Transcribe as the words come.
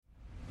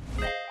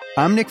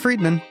I'm Nick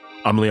Friedman.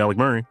 I'm Lee Alec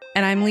Murray.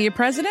 And I'm Leah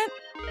President.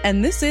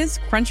 And this is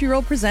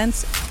Crunchyroll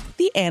Presents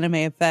The Anime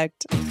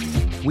Effect.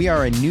 We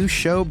are a new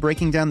show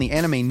breaking down the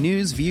anime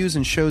news, views,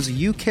 and shows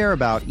you care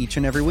about each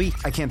and every week.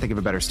 I can't think of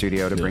a better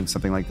studio to bring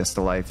something like this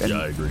to life. And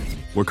I agree.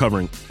 We're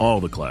covering all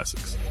the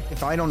classics.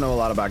 if I don't know a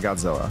lot about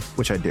Godzilla,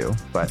 which I do,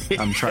 but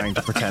I'm trying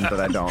to pretend that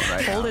I don't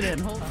right now. Hold it in,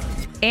 hold on.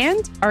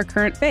 And our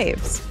current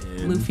faves.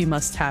 Luffy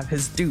must have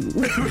his due.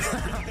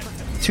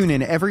 Tune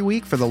in every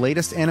week for the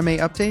latest anime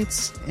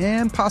updates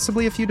and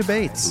possibly a few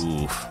debates.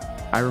 Oof.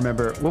 I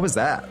remember, what was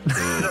that?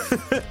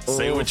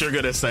 Say what you're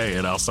going to say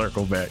and I'll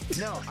circle back.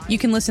 You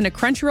can listen to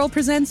Crunchyroll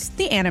Presents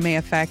The Anime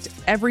Effect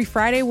every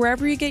Friday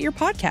wherever you get your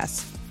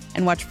podcasts.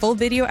 And watch full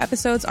video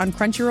episodes on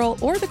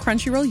Crunchyroll or the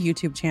Crunchyroll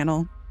YouTube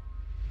channel.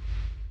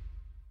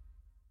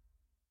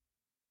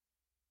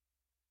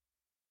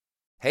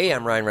 Hey,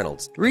 I'm Ryan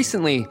Reynolds.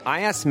 Recently,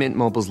 I asked Mint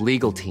Mobile's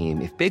legal team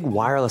if big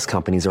wireless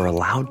companies are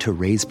allowed to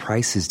raise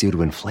prices due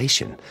to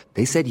inflation.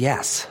 They said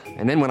yes.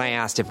 And then when I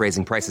asked if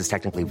raising prices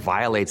technically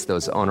violates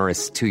those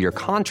onerous two-year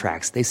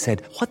contracts, they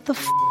said, "What the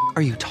f***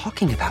 are you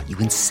talking about, you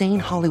insane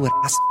Hollywood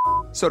ass?"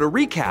 So to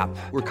recap,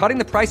 we're cutting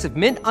the price of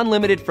Mint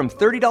Unlimited from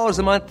 $30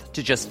 a month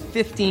to just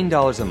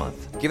 $15 a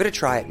month. Give it a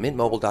try at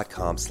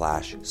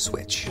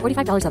mintmobile.com/switch.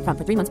 $45 up front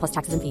for 3 months plus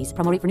taxes and fees.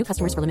 Promo rate for new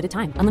customers for limited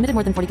time. Unlimited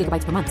more than 40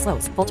 gigabytes per month.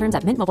 Slows full terms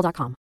at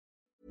mintmobile.com.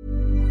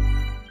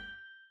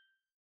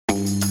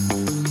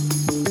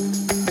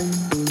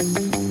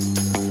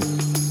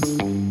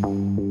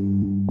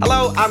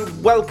 Hello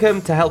and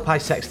welcome to Help I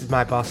Sexted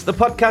My Boss, the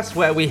podcast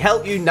where we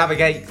help you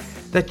navigate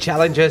the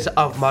challenges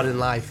of modern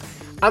life.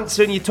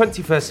 Answering your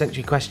 21st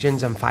century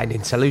questions and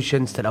finding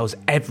solutions to those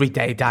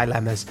everyday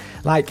dilemmas.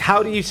 Like,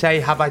 how do you say,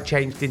 "have I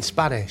changed" in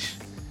Spanish?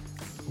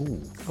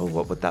 Ooh. Oh,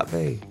 what would that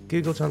be?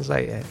 Google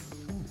Translate it.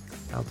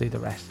 I'll do the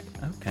rest.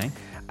 Okay.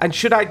 And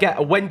should I get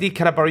a Wendy,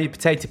 can I borrow your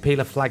potato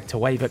peeler flag to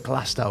wave at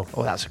Glasgow?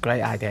 Oh, that's a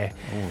great idea.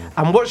 Ooh.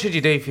 And what should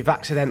you do if you've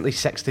accidentally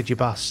sexted your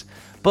boss?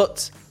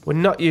 But we're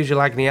not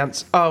usual agony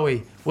ants, are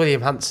we?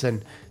 William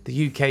Hanson,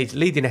 the UK's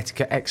leading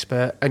etiquette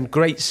expert and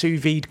great sous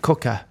vide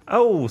cooker.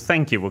 Oh,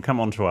 thank you. We'll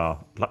come on to our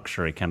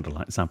luxury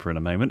candlelight supper in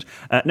a moment.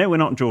 No, we're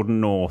not Jordan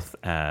North,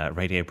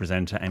 radio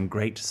presenter and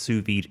great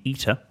sous vide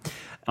eater.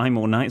 I'm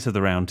more Knights of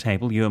the Round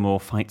Table. You are more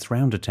Fights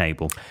Round a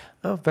Table.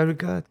 Oh, very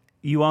good.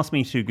 You asked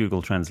me to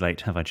Google Translate,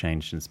 "have I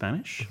changed" in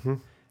Spanish? Mm-hmm.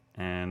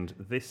 And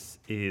this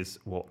is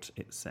what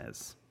it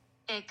says.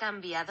 He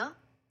cambiado.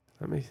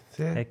 Let me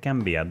see. He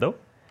cambiado.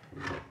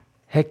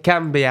 He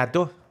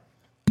cambiado.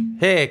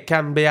 He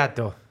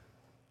cambiado.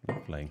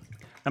 Lovely.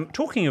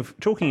 Talking of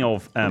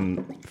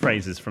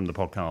phrases from the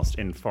podcast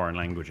in foreign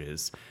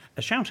languages,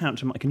 a shout out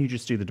to my... Can you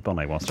just do the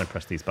debonnaire whilst I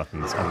press these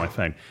buttons on my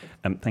phone?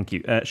 Thank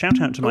you. Shout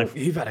out to my...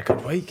 You've had a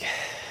good week.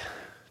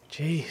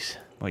 Jeez.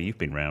 Well, you've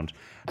been round.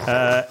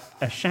 A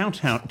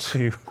shout out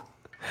to...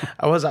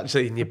 I was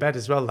actually in your bed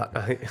as well that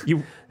night.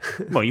 You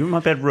were in my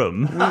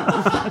bedroom.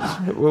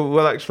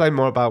 We'll explain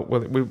more about...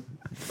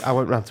 I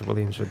went round to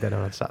Williams for dinner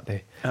on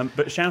Saturday.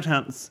 But shout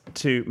outs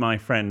to my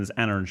friends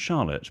Anna and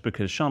Charlotte,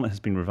 because Charlotte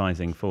has been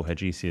revising for her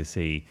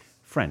GCSE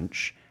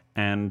French,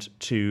 and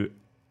to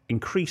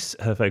increase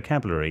her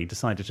vocabulary,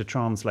 decided to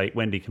translate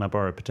 "Wendy, can I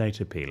borrow a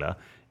potato peeler"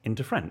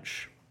 into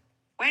French.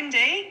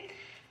 Wendy,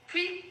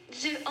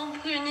 puis-je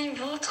emprunter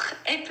votre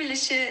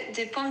éplucher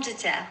de pommes de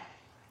terre?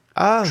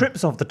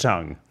 Trips of the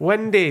tongue.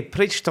 Wendy,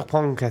 It's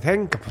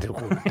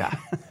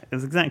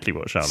It's exactly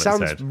what Charlotte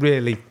Sounds said.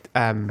 really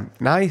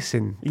nice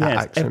in that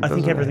accent. I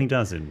think everything it?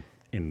 does in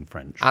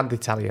French. And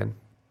Italian.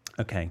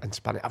 Okay. And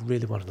Spanish. I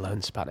really want to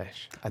learn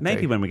Spanish.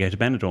 Maybe when we go to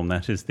Benidorm,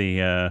 that's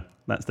the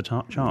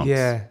chance.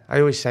 Yeah, I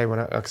always say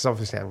because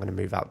obviously I'm going to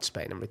move out to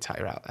Spain and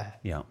retire out there.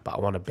 Yeah. But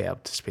I want to be able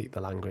to speak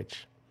the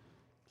language.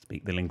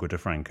 Speak the lingua de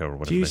franca or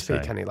whatever Do you they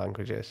speak say. any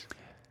languages?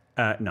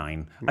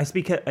 9. I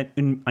speak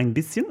ein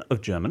bisschen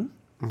of German.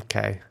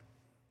 Okay.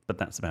 But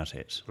that's about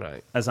it.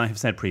 Right. As I have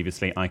said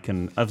previously,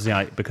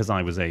 because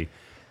I was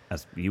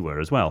as you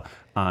were as well,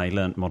 I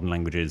learnt modern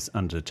languages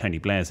under Tony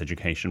Blair's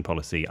education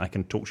policy. I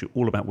can talk to you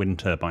all about wind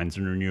turbines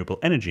and renewable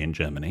energy in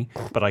Germany,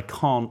 but I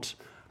can't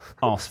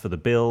ask for the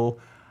bill.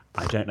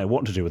 I don't know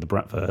what to do with the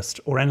bratwurst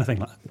or anything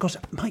like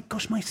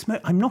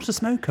that. I'm not a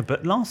smoker,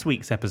 but last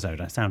week's episode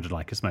I sounded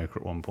like a smoker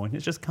at one point.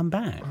 It's just come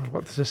back.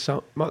 What does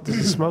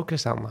a smoker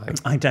sound like?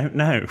 I don't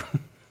know.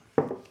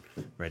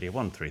 Radio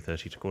 1,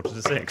 3:30 to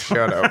 5:45.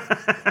 Shut up.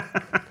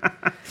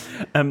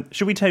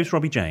 Should we toast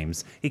Robbie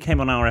James? He came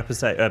on our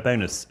episode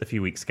bonus a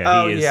few weeks ago.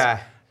 Oh, he is,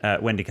 yeah.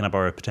 Wendy, can I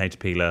borrow a potato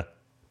peeler?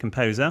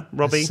 Composer,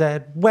 Robbie. I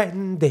said,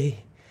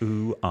 Wendy,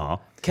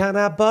 can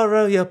I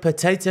borrow your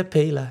potato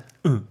peeler?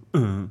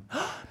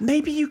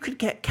 Maybe you could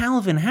get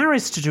Calvin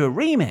Harris to do a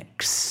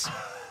remix.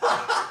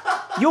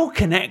 You're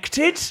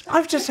connected.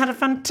 I've just had a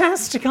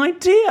fantastic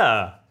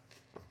idea.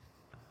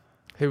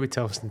 Who are we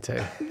toasting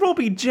to?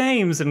 Robbie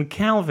James and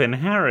Calvin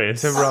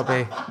Harris. To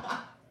Robbie.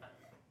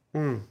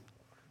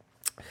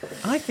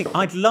 I think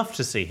I'd love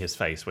to see his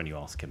face when you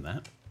ask him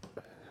that.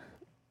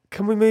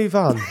 Can we move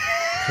on,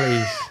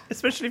 please?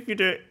 Especially if you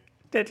do it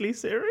deadly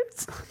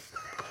serious.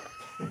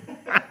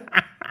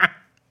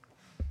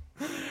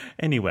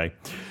 Anyway.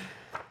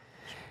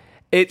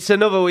 It's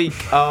another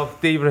week of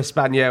Diva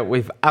Espana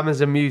with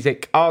Amazon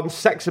Music on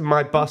Sex and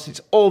My Boss. It's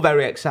all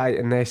very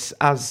exciting, this.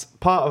 As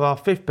part of our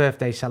 5th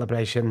birthday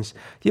celebrations,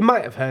 you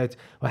might have heard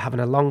we're having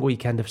a long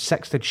weekend of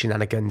sexted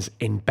shenanigans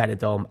in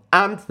Benidorm.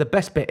 And the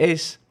best bit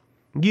is,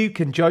 you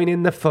can join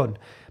in the fun.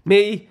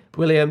 Me,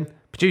 William,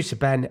 producer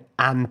Ben,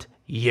 and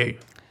you.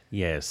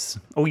 Yes.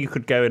 Or you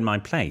could go in my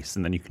place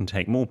and then you can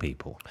take more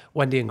people.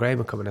 Wendy and Graham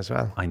are coming as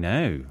well. I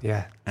know.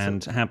 Yeah.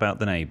 And how about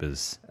the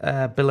neighbours?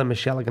 Bill and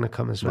Michelle are going to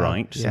come as well.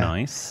 Right, yeah.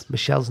 nice.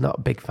 Michelle's not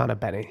a big fan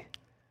of Benny.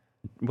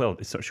 Well,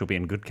 she'll be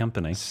in good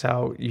company.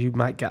 So you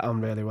might get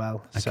on really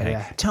well. Okay. So,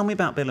 yeah. Tell me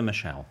about Bill and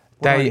Michelle.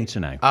 What do I need to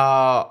know?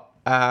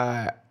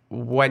 Are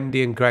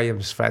Wendy and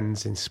Graham's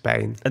friends in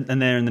Spain. And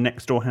they're in the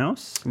next door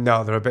house?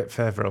 No, they're a bit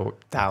further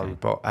down.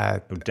 But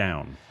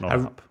down, not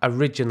up.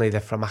 Originally, they're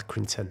from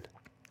Accrington.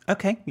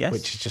 Okay, yes.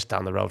 Which is just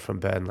down the road from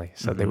Burnley.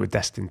 So they were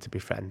destined to be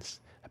friends.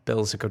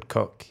 Bill's a good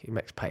cook. He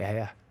makes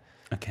paella.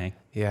 Okay.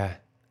 Yeah.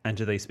 And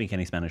do they speak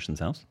any Spanish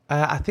themselves?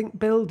 I think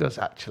Bill does,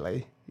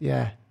 actually.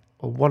 Yeah.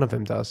 Well, one of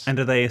them does. And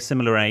are they a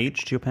similar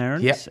age to your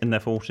parents? Yep. In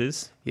their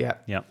 40s? Yeah.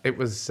 Yeah. It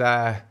was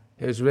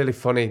really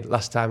funny.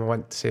 Last time I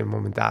went to see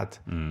Mum and Dad,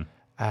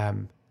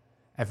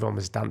 everyone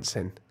was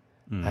dancing.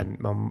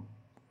 And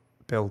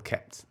Bill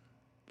kept,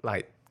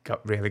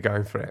 got really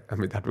going for it. And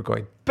my dad were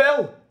going,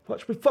 Bill!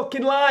 Watch me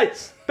fucking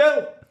lights!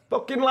 Bill!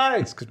 Fucking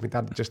lights! Because my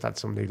dad just had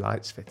some new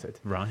lights fitted.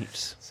 Right.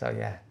 So,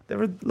 yeah.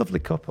 They're a lovely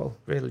couple.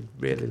 Really,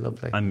 really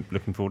lovely. I'm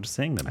looking forward to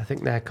seeing them. I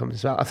think they're coming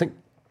as well. I think,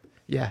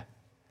 yeah,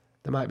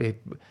 there might be...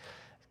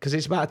 Because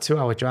it's about a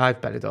 2-hour drive,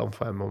 Benidorm,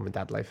 for where Mum and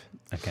Dad live.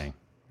 Okay.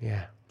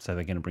 Yeah. So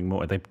they're going to bring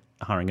more... Are they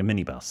hiring a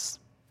minibus?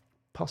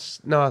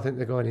 No, I think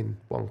they're going in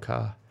one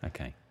car.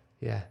 Okay.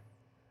 Yeah.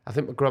 I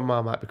think my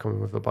grandma might be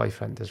coming with a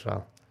boyfriend as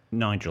well.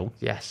 Nigel?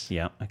 Yes.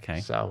 Yeah, okay.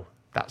 So,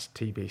 that's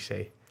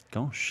TBC.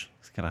 Gosh,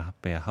 it's going to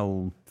be a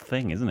whole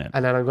thing, isn't it?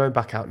 And then I'm going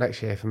back out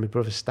next year for my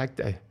brother's stag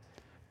do.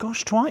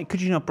 Gosh, twice.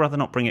 Could you not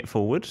bring it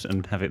forward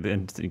and have it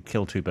and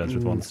kill two birds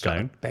with one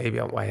stone? Baby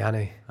on way,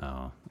 Annie.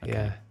 Oh, okay.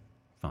 Yeah.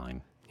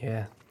 Fine.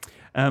 Yeah.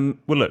 Well,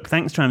 look,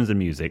 thanks to Amazon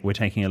Music, we're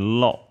taking a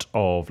lot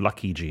of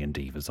lucky G and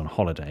Divas on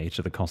holiday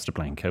to the Costa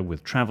Blanca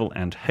with travel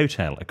and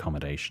hotel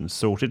accommodation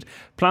sorted.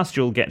 Plus,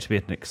 you'll get to be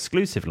at an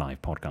exclusive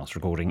live podcast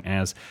recording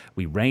as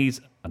we raise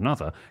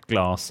another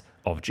glass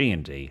of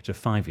G&D to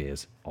 5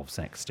 years of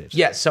Sexted.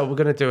 Yeah, so we're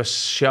going to do a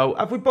show.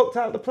 Have we booked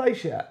out the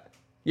place yet?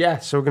 Yeah,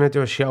 so we're going to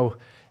do a show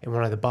in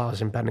one of the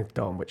bars in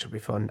Benidorm, which will be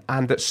fun.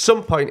 And at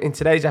some point in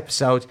today's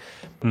episode,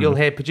 you'll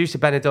hear producer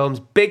Benidorm's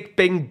Big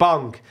Bing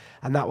Bong,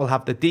 and that will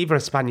have the Diva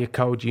Espana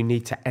code you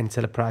need to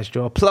enter the prize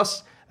draw.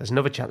 Plus, there's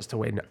another chance to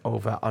win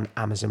over on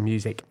Amazon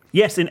Music.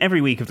 Yes, in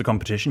every week of the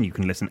competition, you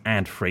can listen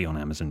ad-free on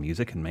Amazon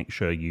Music, and make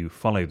sure you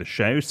follow the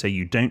show so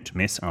you don't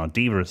miss our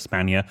Diva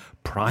Espana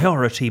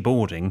priority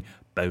boarding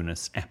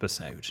bonus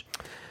episode.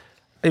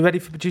 Are you ready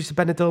for producer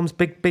Benidorm's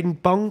Big Bing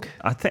Bong?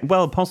 I think,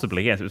 well,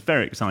 possibly, yes. It was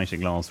very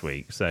exciting last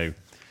week, so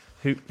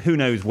who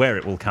knows where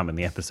it will come in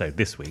the episode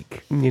this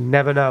week. You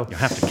never know. You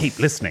have to keep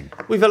listening.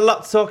 We've a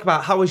lot to talk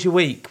about. How was your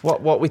week?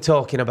 What are we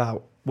talking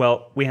about?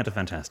 Well, we had a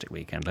fantastic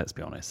weekend, let's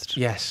be honest.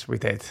 Yes, we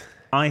did.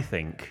 I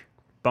think,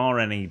 bar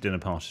any dinner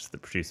parties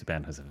that producer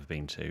Ben has ever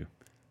been to,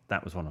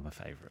 that was one of my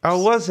favourites.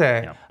 Oh, was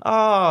it? Yeah.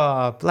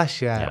 Oh,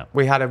 bless you. Yeah.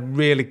 We had a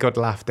really good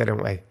laugh,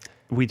 didn't we?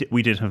 We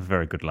did have a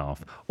very good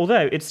laugh.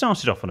 Although, it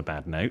started off on a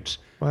bad note.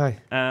 Why?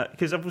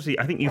 Because obviously,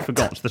 I think you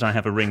forgot that I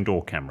have a Ring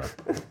door camera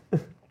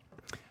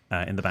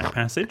in the back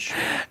passage.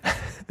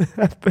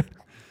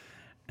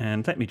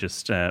 And let me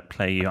just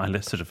play you,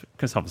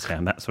 because obviously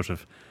I'm that sort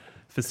of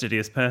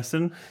fastidious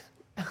person.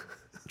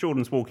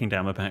 Jordan's walking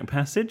down the back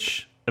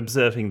passage,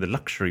 observing the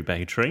luxury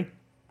bay tree.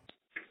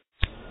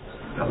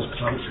 That was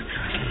plants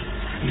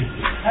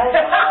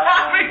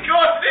I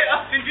recorded it.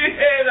 Did you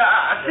hear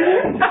that?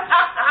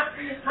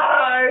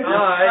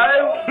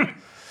 Hi.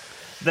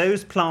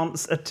 Those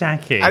plants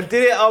attacking. I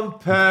did it on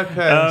purpose.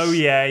 Oh,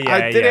 yeah.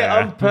 I did it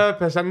on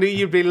purpose. I knew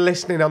you'd be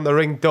listening on the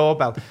Ring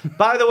doorbell.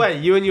 By the way,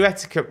 you and your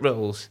etiquette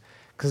rules,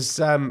 because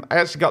I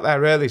actually got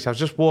there early, so I was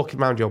just walking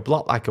around your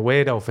block like a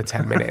weirdo for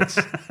 10 minutes.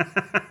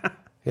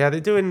 Yeah, they're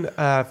doing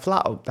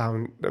flat up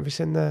down. Have you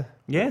seen the...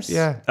 Yes.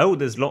 Yeah. Oh,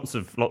 there's lots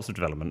of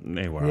development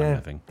near where I'm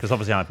living. Because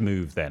obviously I've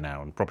moved there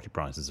now and property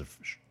prices have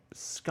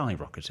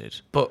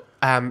skyrocketed. But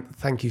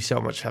thank you so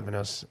much for having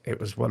us. It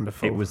was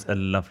wonderful. It was a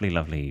lovely,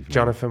 lovely evening.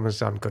 Jonathan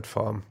was on good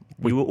form.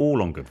 We were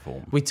all on good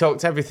form. We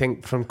talked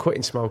everything from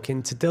quitting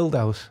smoking to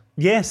dildos.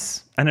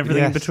 Yes, and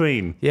everything in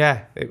between.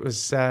 Yeah, it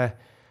was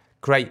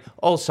great.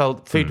 Also,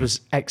 food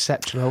was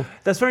exceptional.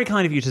 That's very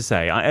kind of you to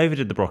say. I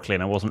overdid the broccoli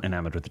and I wasn't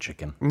enamoured with the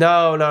chicken.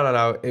 No.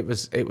 It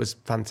was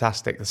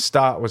fantastic. The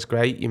start was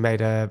great. You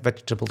made a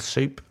vegetable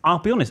soup. I'll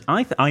be honest,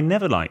 I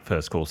never like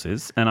first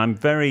courses, and I'm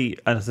very,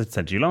 as I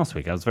said to you last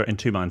week, I was very in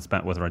two minds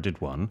about whether I did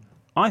one.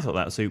 I thought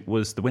that soup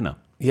was the winner.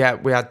 Yeah,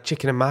 we had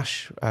chicken and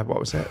mash. What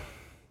was it?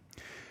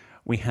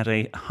 We had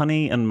a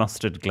honey and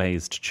mustard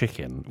glazed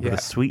chicken with a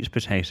sweet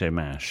potato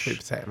mash. Sweet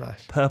potato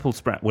mash. Purple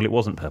sprout. Well, it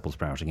wasn't purple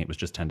sprouting. It was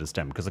just tender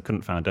stem because I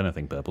couldn't find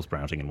anything purple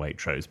sprouting in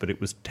Waitrose. But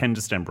it was tender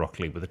stem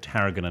broccoli with a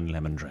tarragon and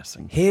lemon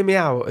dressing. Hear me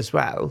out as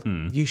well.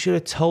 You should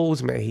have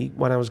told me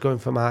when I was going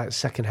for my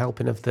second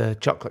helping of the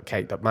chocolate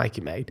cake that Mikey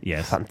made.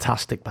 Yes.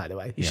 Fantastic, by the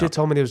way. You should have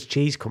told me there was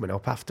cheese coming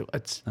up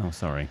afterwards. Oh,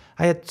 sorry.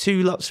 I had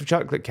 2 lots of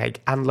chocolate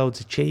cake and loads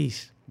of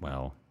cheese.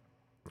 Well,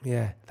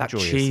 Yeah, that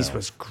enjoy cheese yourself.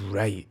 was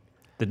great.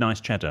 The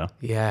nice cheddar.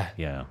 Yeah.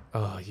 Yeah.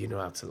 Oh, you know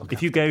how to look.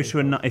 If you go to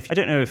I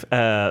don't know if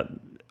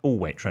all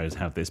Waitrose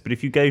have this, but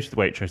if you go to the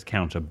Waitrose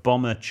counter,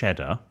 Bomber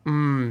cheddar,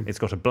 it's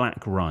got a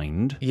black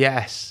rind.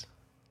 Yes.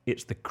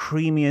 It's the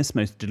creamiest,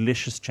 most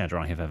delicious cheddar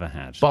I have ever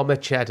had. Bomber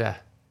cheddar.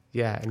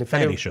 Yeah, and if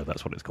Fairly sure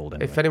that's what it's called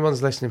anyway. If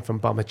anyone's listening from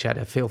Bomber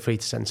cheddar, feel free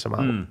to send some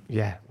out.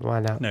 Yeah, why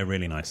not? No,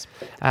 really nice.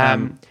 So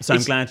I'm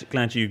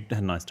glad you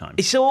had a nice time.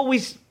 It's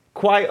always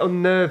quite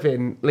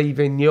unnerving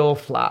leaving your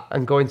flat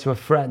and going to a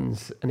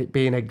friend's and it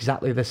being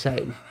exactly the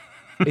same.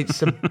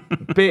 It's a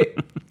bit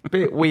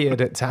weird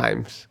at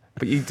times,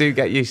 but you do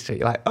get used to it.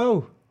 You're like,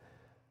 oh,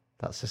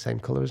 that's the same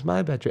colour as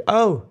my bedroom.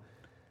 Oh,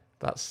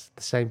 that's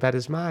the same bed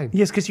as mine.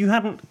 Yes, because you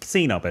hadn't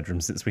seen our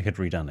bedroom since we had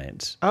redone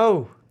it.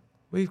 Oh,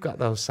 we've got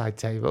those side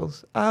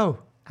tables. Oh,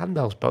 and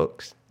those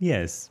books.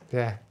 Yes.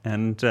 Yeah.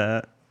 And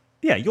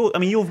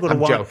you've got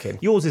I'm joking.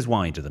 Yours is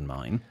wider than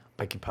mine.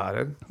 Beg your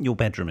pardon? Your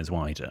bedroom is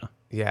wider.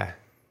 Yeah.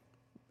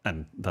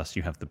 And thus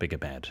you have the bigger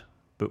bed.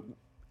 But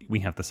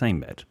we have the same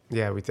bed.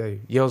 Yeah, we do.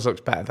 Yours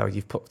looks better, though.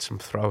 You've put some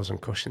throws and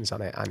cushions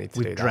on it. I need to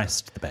do that. We've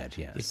dressed the bed,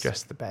 yes. You've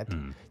dressed the bed.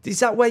 Is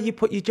that where you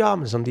put your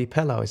pyjamas under your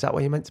pillow? Is that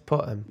where you're meant to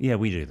put them? Yeah,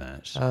 we do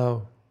that.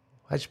 Oh,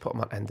 I just put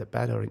them at end of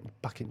bed or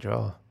back in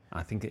drawer.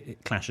 I think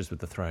it clashes with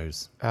the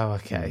throws. Oh,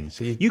 okay.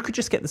 So you could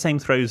just get the same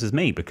throws as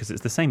me because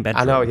it's the same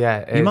bedroom. I know,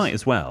 yeah. You might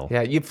as well.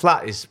 Yeah, your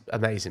flat is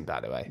amazing, by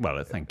the way.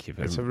 Well, thank you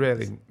very much. It's a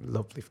really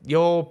lovely...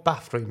 Your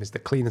bathroom is the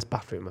cleanest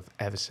bathroom I've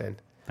ever seen.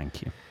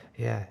 Thank you.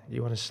 Yeah,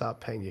 you want to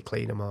start paying your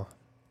cleaner more.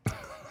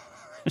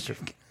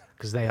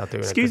 Because they are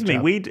doing Excuse a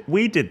good me, job.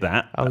 we did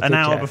that did an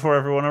hour you? before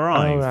everyone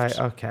arrived. Oh, right,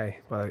 okay.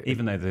 Well,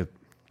 Even though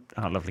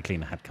our lovely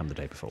cleaner had come the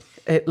day before.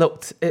 It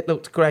looked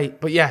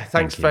great. But yeah,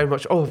 thanks Thank you. very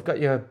much. Oh, I've got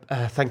your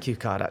thank you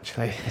card,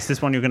 actually. Is this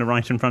one you're going to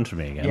write in front of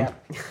me again? Yeah.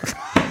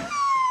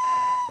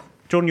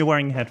 Jordan, you're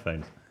wearing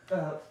headphones.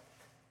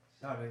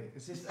 Sorry,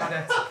 is this an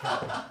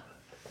etiquette?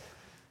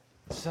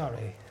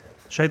 Sorry.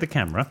 Show the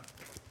camera.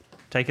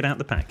 Take it out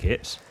the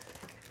packet.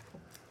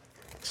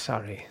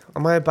 Sorry.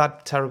 Am I a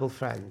bad, terrible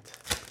friend?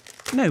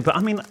 No, but I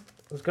mean... I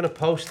was going to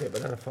post it,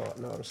 but then I thought,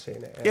 no, I'm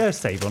seeing it. Yeah,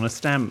 save on a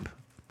stamp.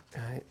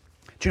 Right.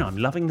 Do you know, I'm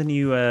loving the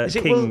new Is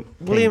it King...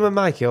 William and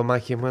Mikey or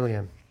Mikey and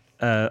William?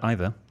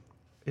 Either.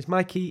 Is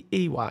Mikey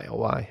E-Y or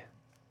Y?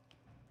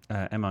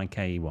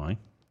 M-I-K-E-Y.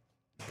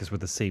 Because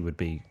with the C would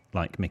be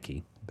like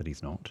Mickey, but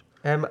he's not.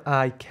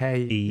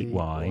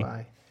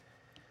 M-I-K-E-Y.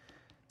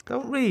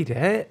 Don't read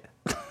it.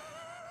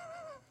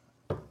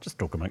 Just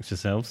talk amongst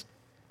yourselves.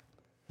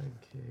 Thank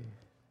you.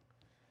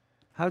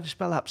 How do you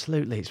spell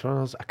absolutely? It's one of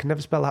those, I can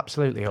never spell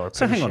absolutely or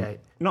So appreciate. hang on.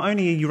 Not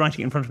only are you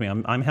writing it in front of me,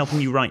 I'm helping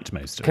you write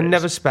most of it. Can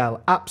never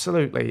spell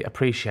absolutely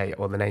appreciate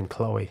or the name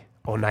Chloe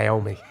or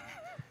Naomi.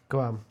 Go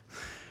on.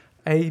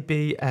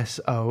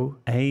 A-B-S-O.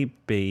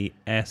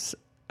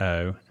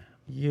 A-B-S-O.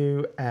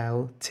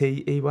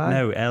 U-L-T-E-Y.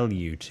 No,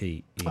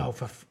 L-U-T-E. Oh,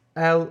 for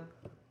L...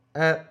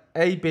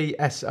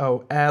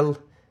 A-B-S-O-L-U...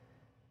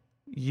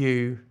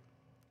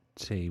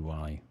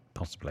 T-Y,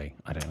 possibly.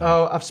 I don't know.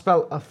 Oh, I've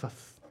spelled...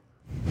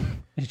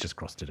 He's just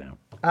crossed it out.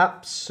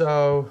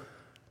 Absolutely.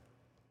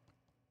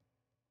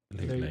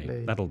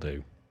 That'll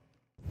do.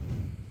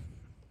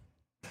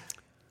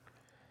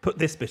 Put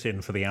this bit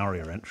in for the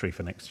ARIA entry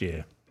for next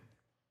year.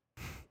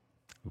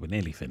 We're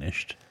nearly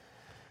finished.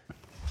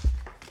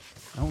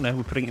 Oh no,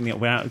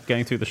 we're out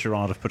going through the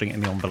charade of putting it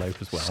in the envelope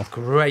as well.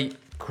 Great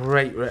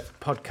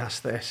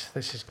podcast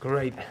This is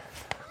great.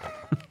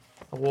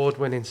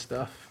 Award-winning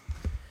stuff.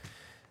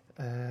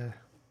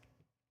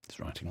 It's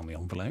writing on the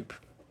envelope.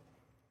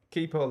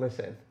 Keep all this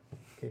in.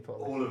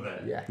 All of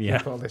it. Yeah, Yeah.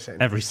 keep all this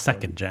in. Every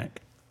second, Jack.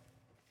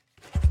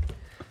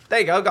 There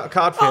you go, got a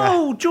card for you.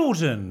 Oh,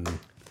 Jordan.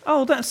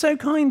 Oh, that's so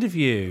kind of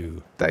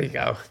you. There you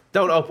go.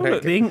 Don't open Oh, it.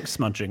 look, the ink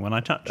smudging when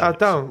I touch Oh, it.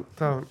 don't.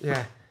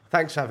 Yeah.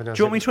 Thanks for having us.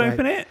 Do you want me to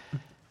open it?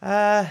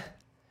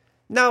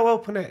 No,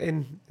 open it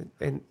in.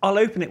 I'll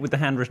open it with the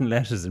handwritten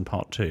letters in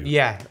part 2.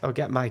 Yeah, I'll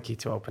get Mikey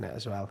to open it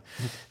as well.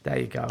 There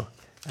you go.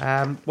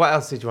 What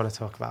else did you want to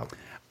talk about?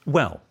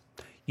 Well,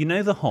 you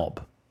know the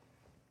hob?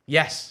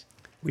 Yes.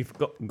 We've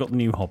got the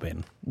new hob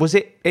in. Was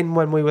it in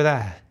when we were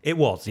there? It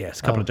was, yes,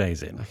 a couple of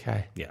days in.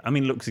 Okay. Yeah, I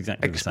mean, it looks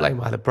exactly Explain the same.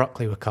 why the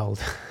broccoli were cold.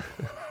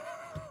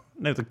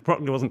 No, the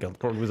broccoli wasn't cold. The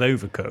broccoli was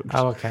overcooked.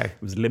 Oh, okay.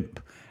 It was limp.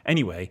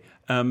 Anyway,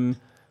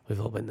 We've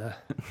all been there.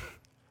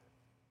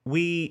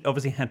 we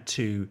obviously had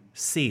to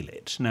seal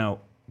it. Now,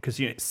 because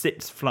it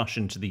sits flush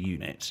into the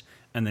unit,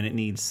 and then it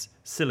needs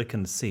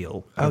silicone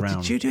seal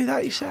around. Did you do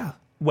that yourself?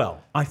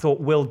 Well, I thought,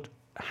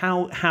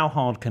 how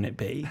hard can it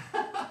be?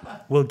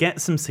 We'll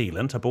get some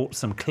sealant. I bought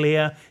some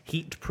clear,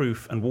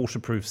 heat-proof and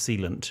waterproof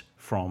sealant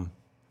from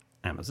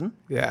Amazon.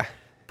 Yeah.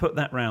 Put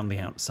that round the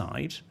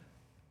outside.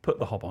 Put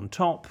the hob on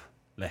top.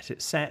 Let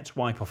it set.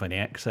 Wipe off any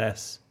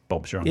excess.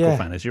 Bob's your uncle,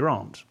 fan is your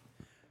aunt.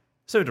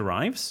 So it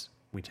arrives.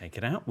 We take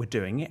it out. We're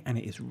doing it, and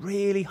it is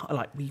really hot.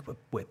 Like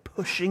we're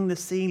pushing the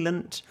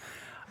sealant.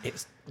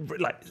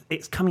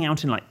 It's coming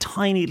out in like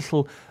tiny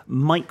little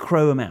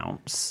micro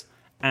amounts.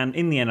 And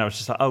in the end, I was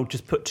just like, oh,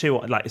 just put 2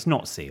 on. Like, it's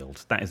not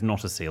sealed. That is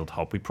not a sealed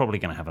hob. We're probably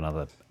going to have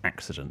another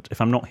accident. If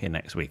I'm not here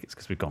next week, it's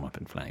because we've gone up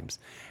in flames.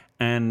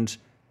 And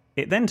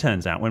it then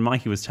turns out, when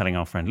Mikey was telling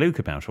our friend Luke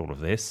about all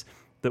of this,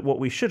 that what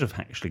we should have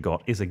actually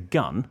got is a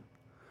gun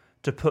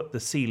to put the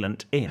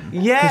sealant in.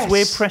 Yes! Because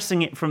we're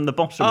pressing it from the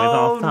bottom with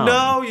our thumb.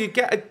 Oh, no, you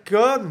get a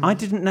gun. I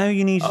didn't know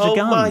you needed a gun.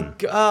 Oh, my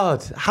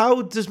God.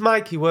 How does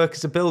Mikey work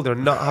as a builder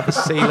and not have a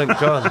sealant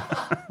gun?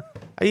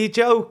 Are you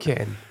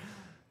joking?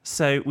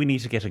 So we need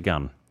to get a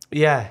gun.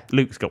 Yeah.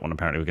 Luke's got one,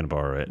 apparently. We're going to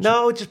borrow it.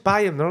 No, just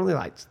buy them. They're only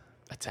like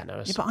a tenner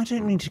or something. Yeah, but I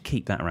don't need to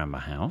keep that around my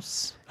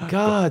house.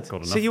 God. Got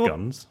enough so you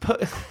guns.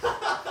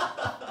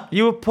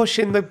 You were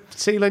pushing the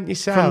sealant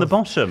yourself? From the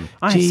bottom.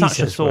 I have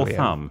such a sore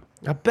thumb.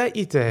 I bet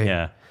you do.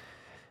 Yeah.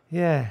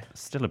 Yeah.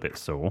 Still a bit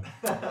sore.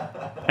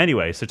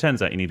 Anyway, so it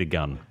turns out you need a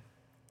gun.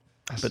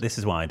 But this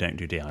is why I don't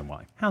do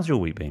DIY. How's your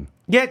week been?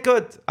 Yeah,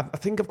 good. I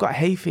think I've got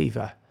hay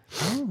fever.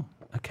 Oh,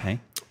 okay.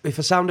 If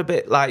I sound a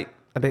bit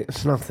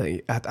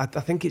snotty, I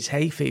think it's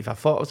hay fever. I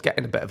thought I was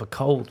getting a bit of a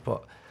cold,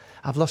 but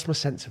I've lost my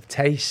sense of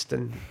taste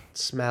and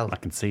smell. I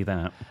can see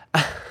that.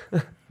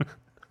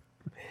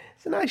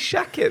 It's a nice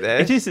shacket,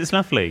 this. It is, it's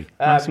lovely.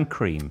 Nice and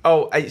cream.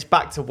 Oh, it's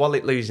back to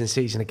wallet losing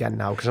season again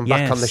now, because I'm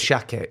back on the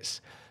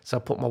shackets. So I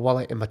put my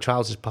wallet in my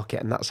trousers pocket,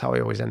 and that's how I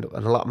always end up.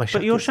 And a lot of my shackets...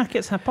 But your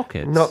shackets have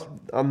pockets.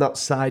 Not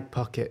side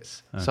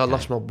pockets. Okay. So I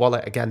lost my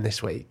wallet again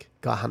this week.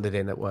 Got handed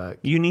in at work.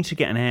 You need to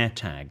get an air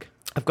tag.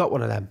 I've got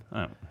one of them.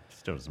 Oh,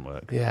 still doesn't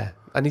work. Yeah.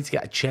 I need to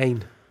get a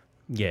chain.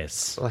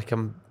 Yes. Like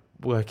I'm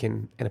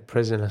working in a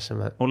prison or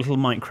something. Or a little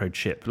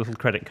microchip, a little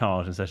credit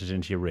card, and set it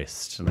into your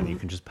wrist, and then you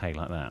can just pay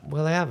like that.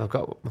 Well, I have. I've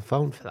got my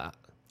phone for that.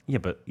 Yeah,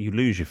 but you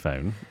lose your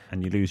phone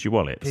and you lose your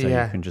wallet, so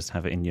you can just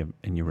have it in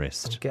your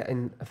wrist.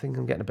 I think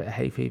I'm getting a bit of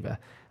hay fever.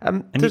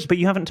 But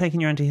you haven't taken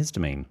your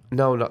antihistamine?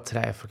 No, not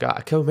today. I forgot.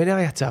 I came in.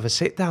 I had to have a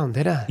sit down,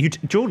 didn't I?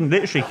 Jordan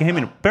literally came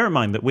in. Bear in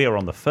mind that we are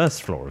on the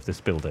first floor of this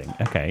building.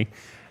 Okay.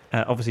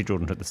 Obviously,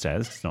 Jordan took the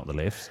stairs. It's not the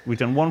lift. We've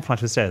done one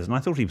flight of stairs, and I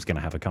thought he was going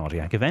to have a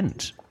cardiac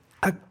event.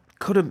 I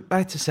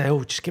had to say,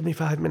 just give me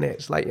 5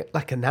 minutes,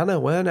 like a nana,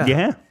 weren't I?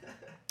 Yeah.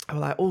 I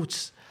was like,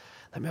 just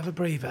let me have a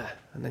breather.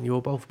 And then you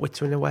were both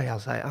wittering away. I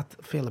was like, I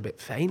feel a bit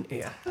faint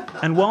here.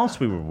 And whilst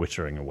we were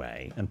wittering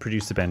away, and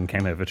producer Ben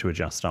came over to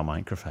adjust our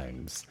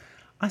microphones,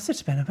 I said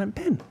to Ben,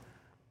 Ben,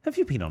 have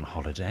you been on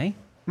holiday?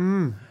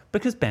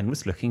 Because Ben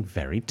was looking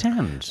very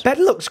tanned. Ben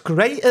looks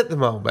great at the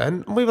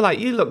moment. And we were like,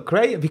 you look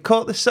great. Have you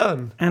caught the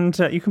sun? And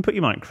you can put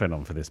your microphone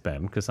on for this,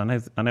 Ben, because I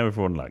know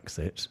everyone likes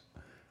it.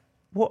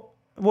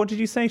 What did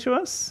you say to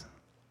us?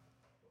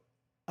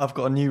 I've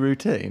got a new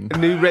routine. A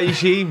new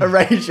regime. A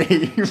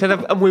regime.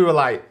 And we were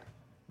like,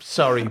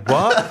 sorry,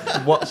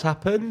 what? What's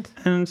happened?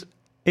 And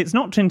it's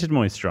not tinted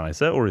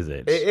moisturiser, or is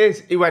it? It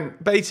is. He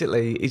went,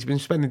 basically, he's been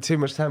spending too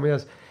much time with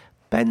us.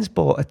 Ben's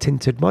bought a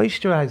tinted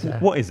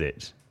moisturiser. What is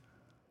it?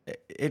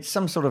 It's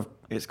some sort of...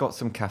 It's got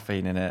some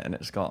caffeine in it, and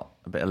it's got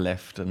a bit of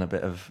lift and a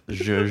bit of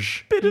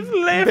zhuzh. Bit of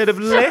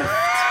lift.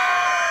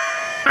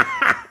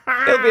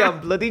 He'll be on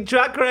bloody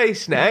Drag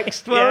Race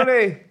next, won't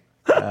he?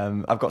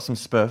 I've got some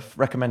spuff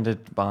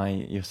recommended by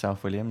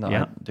yourself, William, that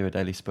I do a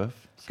daily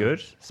spuff. So.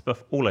 Good.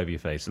 Spuff all over your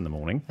face in the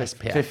morning.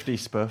 SPF. 50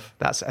 spuff.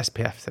 That's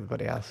SPF to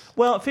everybody else.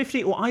 Well,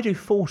 50, well, I do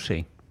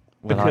 40.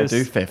 Well, I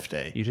do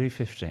 50. You do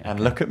 50. And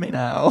look at me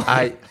now.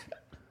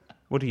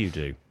 What do you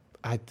do?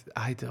 I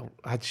don't.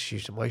 I just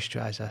use a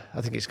moisturiser.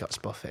 I think it's got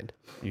spuff in.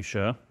 You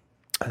sure?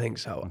 I think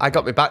so. Okay. I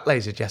got my back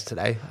lasered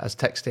yesterday. I was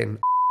texting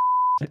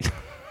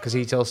because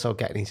he's also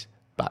getting his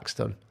backs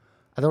done.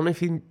 I don't know if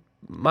he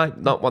might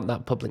not want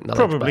that public knowledge.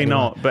 Probably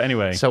not, but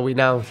anyway. So we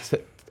now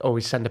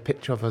always send a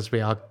picture of us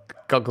with our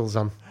goggles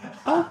on.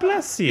 Oh,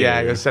 bless you.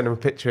 Yeah, you'll send him a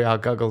picture with our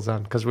goggles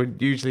on because we're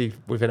usually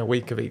within a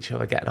week of each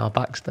other getting our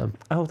backs done.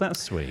 Oh, that's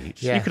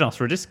sweet. Yeah. You could ask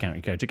for a discount.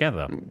 You go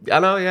together. I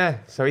know, yeah.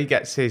 So he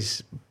gets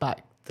his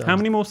back done. How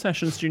many more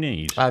sessions do you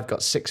need? I've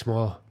got 6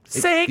 more.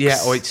 6?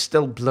 It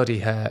still bloody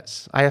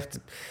hurts. I have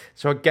to...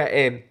 So I get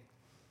in.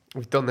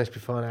 We've done this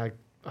before and I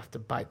have to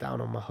bite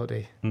down on my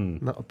hoodie,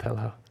 not a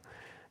pillow.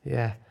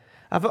 Yeah.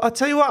 I'll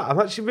tell you what, I'm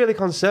actually really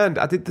concerned.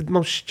 I did the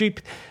most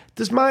stupid...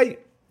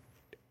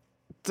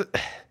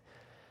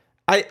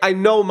 I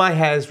know my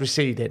hair's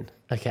receding,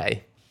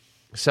 okay?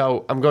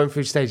 So I'm going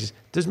through stages.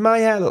 Does my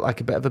hair look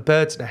like a bit of a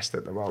bird's nest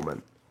at the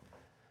moment?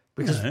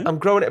 Because I'm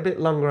growing it a bit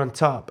longer on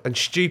top, and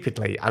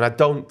stupidly, and I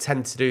don't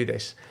tend to do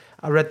this,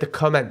 I read the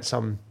comments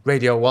on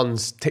Radio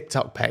 1's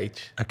TikTok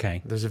page.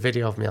 Okay. There's a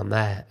video of me on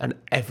there, and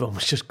everyone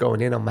was just going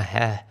in on my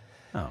hair.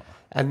 Oh.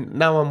 And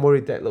now I'm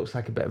worried that it looks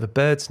like a bit of a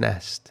bird's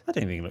nest. I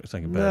don't think it looks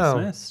like a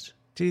bird's nest.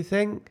 Do you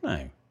think?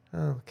 No.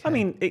 Okay. I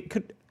mean, it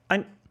could...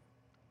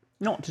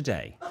 Not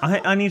today.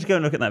 I need to go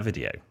and look at that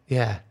video.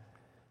 Yeah.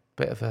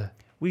 Bit of a...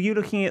 Were you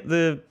looking at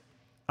the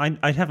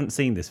I haven't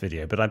seen this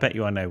video, but I bet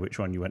you I know which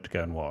one you went to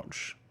go and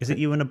watch. Is it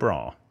you in a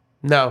bra?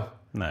 No.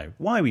 No.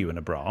 Why were you in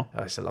a bra?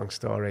 Oh, it's a long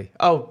story.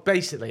 Oh,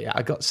 basically,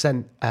 I got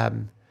sent...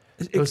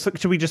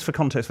 Should we just, for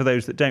context, for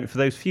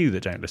those few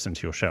that don't listen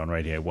to your show on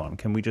Radio 1,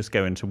 can we just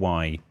go into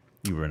why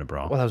you were in a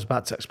bra? Well, I was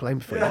about to explain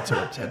before you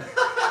interrupted.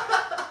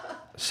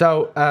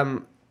 So,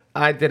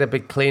 I did a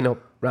big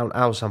clean-up round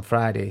house on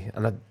Friday,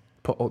 and I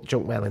put up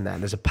junk mail in there,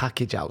 and there's a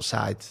package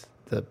outside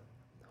the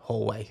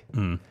hallway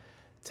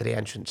to the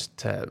entrance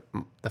to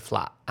the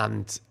flat,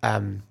 and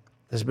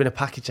there's been a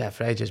package there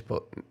for ages,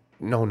 but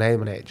no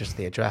name on it, just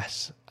the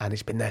address, and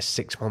it's been there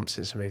 6 months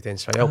since I moved in,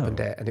 so I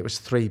opened it, and it was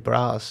 3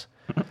 bras.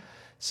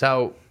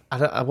 So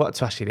I wanted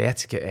to ask you the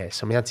etiquette here.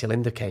 So my Auntie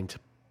Linda came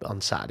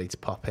on Saturday to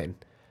pop in,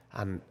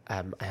 and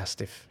I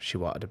asked if she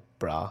wanted a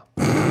bra.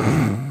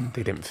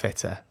 They didn't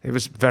fit her. It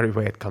was a very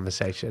weird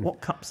conversation. What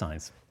cup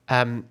size?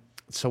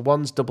 So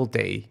one's double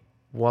D,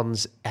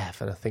 one's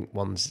F, and I think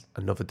one's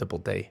another double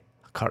D.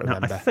 I can't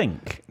remember.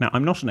 Now,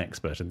 I'm not an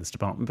expert in this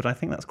department, but I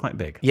think that's quite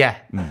big. Yeah.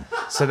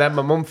 So then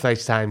my mum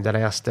FaceTimed and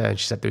I asked her, and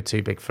she said they were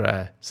too big for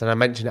her. So then I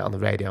mentioned it on the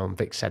radio, and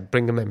Vic said,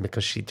 bring them in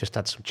because she just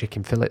had some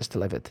chicken fillets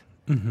delivered.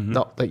 Mm-hmm.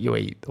 Not that you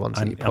eat, the ones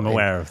that you put I'm in.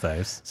 aware of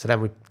those. So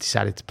then we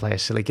decided to play a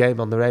silly game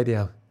on the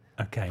radio.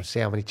 Okay. See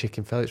how many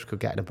chicken fillets we could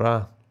get in a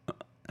bra.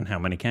 And how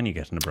many can you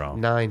get in a bra?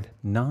 9.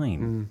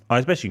 9? I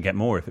suppose you can get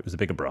more if it was a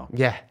bigger bra.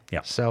 Yeah.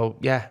 Yeah. So,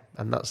 yeah,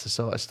 and that's the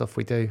sort of stuff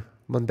we do.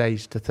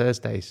 Mondays to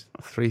Thursdays,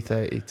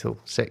 3:30 till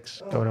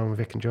 6, going on with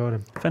Vic and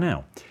Jordan. For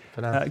now.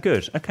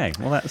 Good. Okay.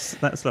 Well,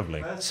 that's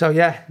lovely. So,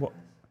 yeah.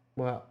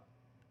 What?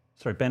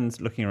 Sorry,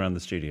 Ben's looking around the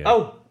studio.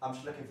 Oh! I'm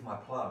just looking for my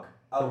plug.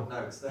 Oh,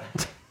 no, it's there.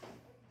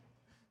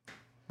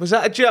 Was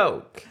that a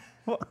joke?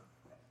 What?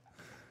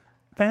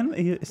 Ben,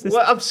 is this...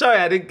 Well, I'm sorry,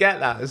 I didn't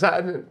get that. Is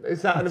that a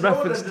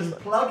reference to... just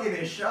plugging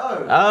his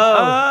show.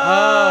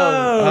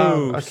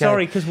 Oh, okay.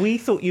 Sorry, because we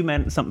thought you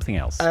meant something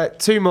else.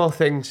 2 more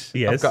things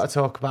Yes. I've got to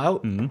talk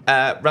about.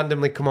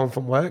 Randomly come home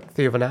from work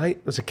the other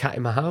night. There's a cat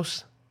in my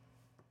house.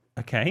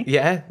 Okay.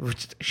 Yeah,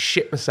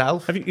 shit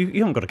myself. Have you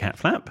haven't got a cat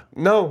flap?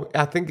 No,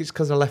 I think it's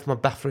because I left my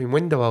bathroom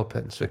window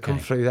open, so it come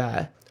through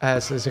there.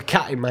 So there's a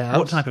cat in my house.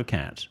 What type of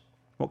cat?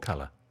 What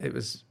colour? It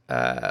was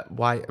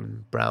white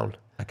and brown.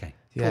 Okay.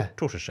 Yeah.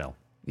 Tortoise shell.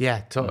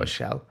 Yeah, tortoise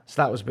shell.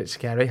 So that was a bit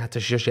scary. Had to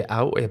zhuzh it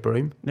out with a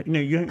broom. No,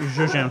 you don't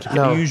zhuzh out.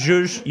 No. You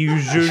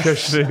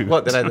zhuzh food.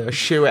 What did I do?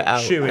 Shoo it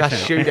out. Shoo it out.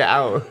 Shooed it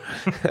out.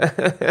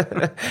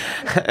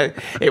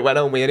 It went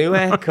on with a new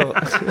haircut.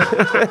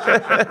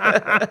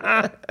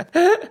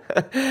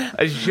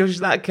 I zhuzhed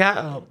that cat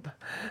up.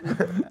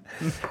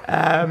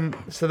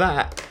 So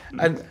that,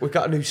 and we've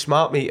got a new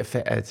smart meter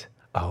fitted.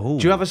 Oh.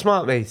 Do you have a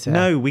smart meter?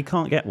 No, we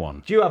can't get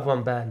one. Do you have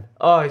one, Ben?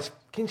 Oh, it's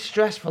fucking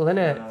stressful, isn't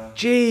it?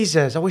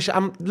 Jesus, I wish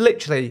I'm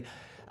literally,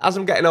 as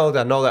I'm getting older,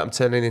 I know that I'm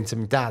turning into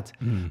my dad.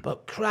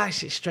 But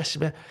Christ, it's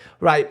stressing me.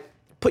 Right,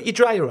 put your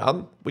dryer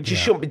on, which you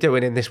shouldn't be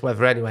doing in this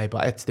weather anyway,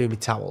 but I had to do my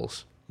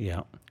towels.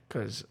 Yeah.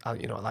 Because, I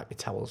like my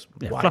towels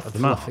Yeah, white fluff and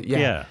them up. fluffy.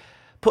 Yeah.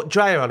 Put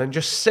dryer on and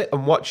just sit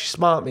and watch your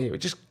smart meter. It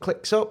just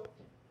clicks up.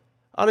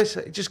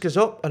 Honestly, it just goes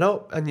up,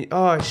 and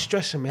it's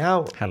stressing me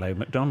out. Hello,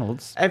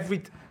 McDonald's.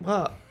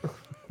 What?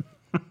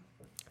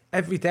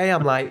 Every day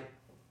I'm like,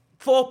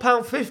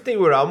 £4.50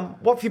 we're on.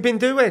 What have you been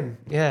doing?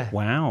 Yeah.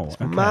 Wow. It's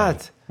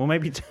mad. Well,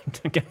 maybe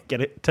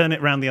turn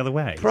it round the other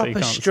way. Proper so you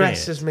can't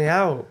stresses see it. me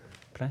out.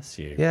 Bless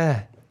you.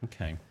 Yeah.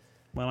 Okay.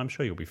 Well, I'm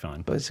sure you'll be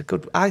fine. But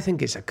I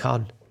think it's a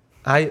con.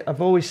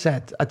 I've always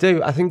said, I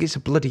do. I think it's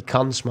a bloody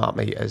con, smart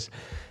meters.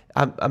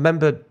 I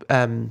remember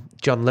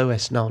John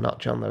Lewis. No, not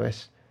John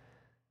Lewis.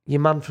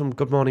 Your man from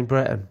Good Morning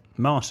Britain.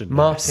 Martin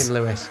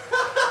Lewis.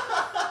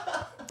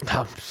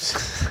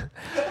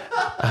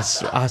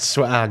 I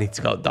swear I need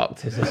to go to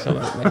doctors or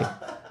something, mate.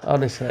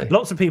 Honestly.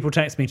 Lots of people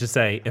text me to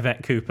say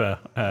Yvette Cooper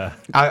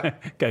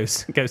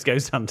goes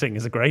hunting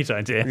is a great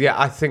idea. Yeah,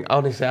 I think I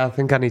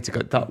need to go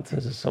to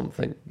doctors or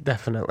something,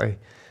 definitely.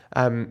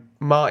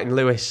 Martin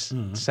Lewis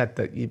said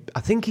that he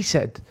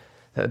said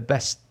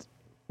that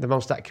the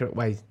most accurate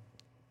way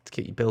to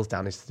keep your bills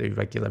down is to do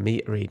regular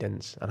meter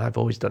readings, and I've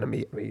always done a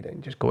meter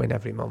reading, just go in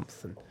every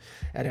month. And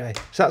anyway,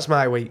 so that's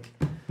my week.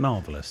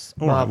 Marvellous.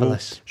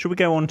 Marvellous. Well, should we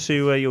go on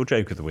to your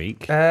joke of the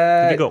week?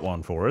 Have you got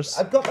one for us?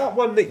 I've got that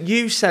one that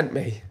you sent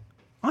me.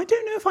 I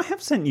don't know if I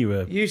have sent you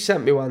a... You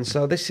sent me one,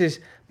 so this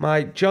is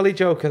my jolly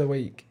joke of the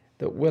week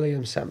that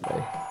William sent me.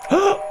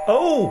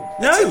 Oh,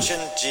 no! Attention,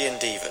 G and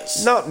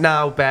Divas. Not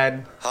now,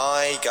 Ben.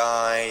 Hi,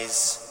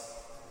 guys.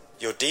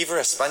 Your Diva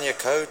Espana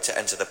code to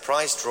enter the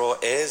prize draw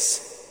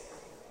is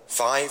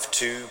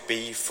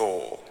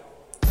 52B4.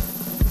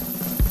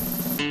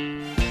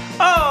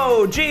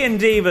 Oh, G and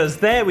Divas,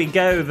 there we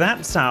go.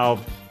 That's our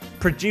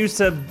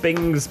producer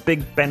Bing's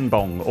Big Ben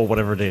Bong, or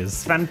whatever it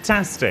is.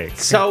 Fantastic.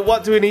 So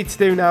what do we need to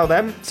do now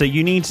then? So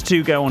you need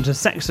to go onto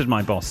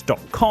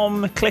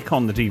sextedmyboss.com, click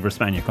on the Diva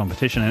Espana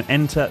competition and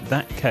enter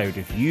that code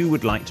if you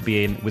would like to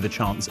be in with a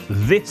chance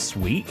this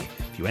week.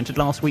 If you entered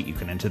last week, you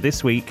can enter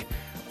this week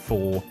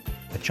for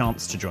a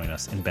chance to join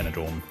us in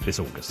Benidorm this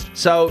August.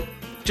 So,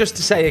 just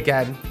to say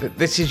again, that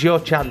this is your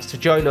chance to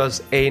join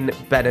us in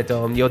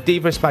Benidorm. Your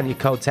Diva Espana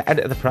code to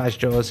enter the prize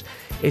draws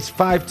is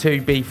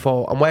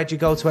 52B4. And where do you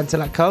go to enter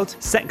that code?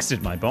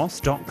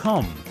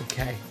 Sextedmyboss.com.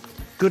 Okay.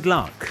 Good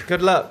luck.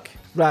 Good luck.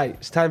 Right,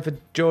 it's time for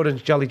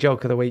Jordan's Jolly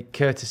Joke of the Week,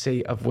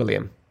 courtesy of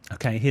William.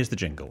 Okay, here's the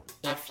jingle.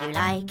 If you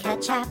like a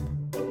chap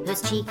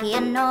who's cheeky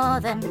and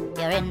northern,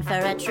 you're in for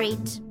a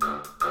treat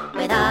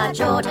with our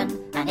Jordan.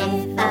 And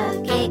if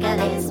a giggle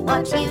is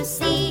what you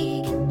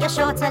seek, you're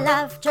sure to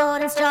love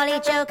Jordan's Jolly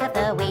Joke of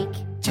the Week.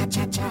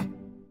 Cha-cha-cha.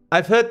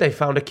 I've heard they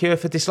found a cure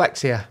for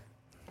dyslexia.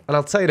 And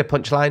I'll tell you the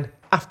punchline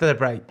after the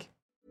break.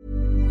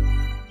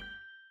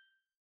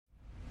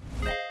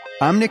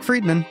 I'm Nick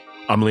Friedman.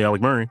 I'm Lee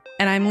Alec Murray.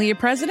 And I'm Leah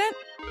President,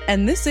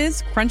 and this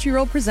is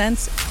Crunchyroll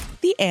Presents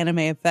The Anime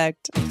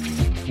Effect.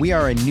 We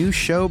are a new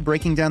show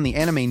breaking down the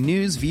anime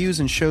news, views,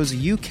 and shows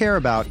you care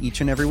about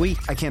each and every week.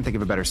 I can't think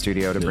of a better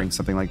studio to bring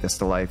something like this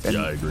to life. And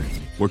yeah, I agree.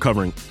 We're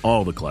covering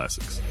all the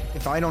classics.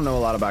 if I don't know a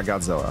lot about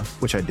Godzilla,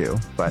 which I do,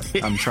 but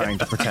I'm trying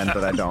to pretend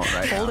that I don't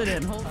right Hold it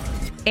in, hold it.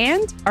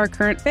 And our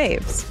current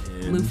faves.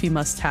 Luffy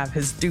must have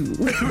his due.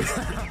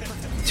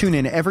 Tune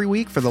in every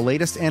week for the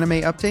latest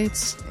anime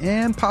updates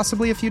and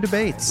possibly a few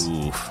debates.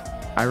 Oof.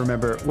 I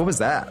remember, what was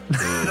that?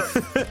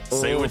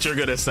 Say what you're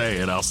going to say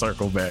and I'll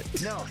circle back.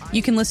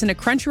 You can listen to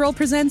Crunchyroll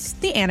Presents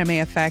The Anime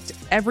Effect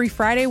every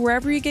Friday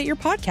wherever you get your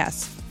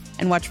podcasts.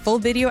 And watch full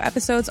video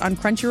episodes on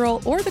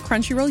Crunchyroll or the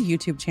Crunchyroll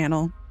YouTube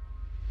channel.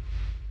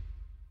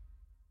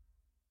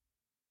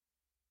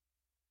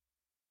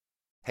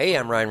 Hey,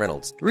 I'm Ryan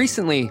Reynolds.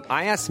 Recently,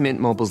 I asked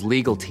Mint Mobile's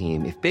legal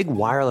team if big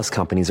wireless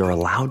companies are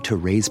allowed to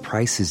raise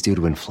prices due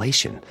to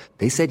inflation.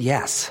 They said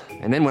yes.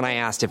 And then when I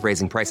asked if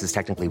raising prices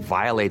technically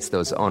violates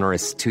those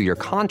onerous 2-year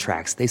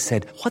contracts, they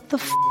said, "What the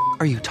f***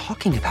 are you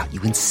talking about,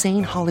 you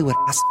insane Hollywood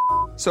ass?"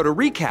 So to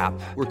recap,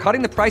 we're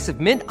cutting the price of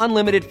Mint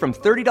Unlimited from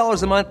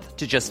 $30 a month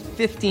to just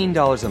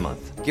 $15 a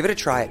month. Give it a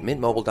try at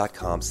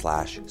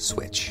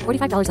mintmobile.com/switch.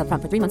 $45 up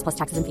front for 3 months plus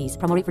taxes and fees.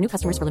 Promo rate for new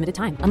customers for limited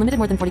time. Unlimited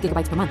more than 40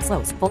 gigabytes per month.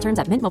 Slows full terms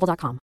at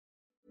mintmobile.com.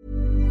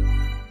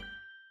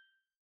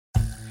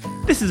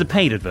 This is a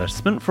paid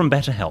advertisement from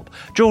BetterHelp.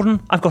 Jordan,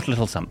 I've got a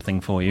little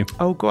something for you.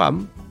 Oh, go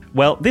on.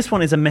 Well, this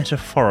one is a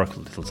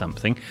metaphorical little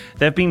something.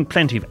 There have been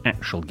plenty of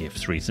actual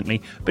gifts recently,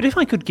 but if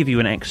I could give you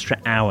an extra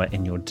hour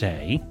in your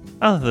day,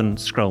 other than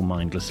scroll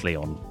mindlessly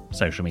on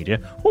social media,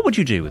 what would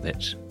you do with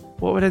it?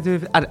 What would I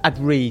do? I'd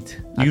read.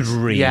 You'd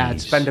read? Yeah, I'd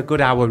spend a good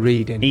hour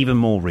reading. Even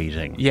more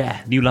reading?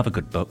 Yeah. You love a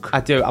good book?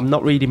 I do. I'm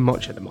not reading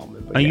much at the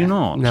moment. Are you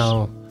not?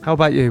 No. How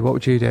about you? What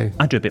would you do?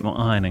 I do a bit more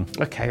ironing.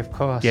 Okay, of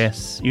course.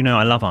 Yes, you know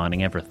I love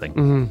ironing everything.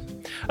 Mm-hmm.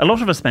 A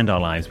lot of us spend our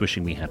lives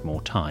wishing we had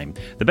more time.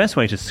 The best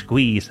way to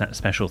squeeze that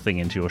special thing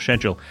into your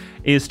schedule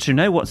is to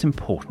know what's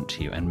important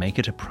to you and make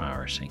it a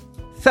priority.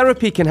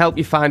 Therapy can help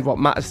you find what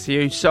matters to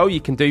you so you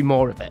can do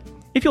more of it.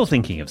 If you're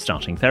thinking of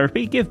starting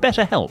therapy, give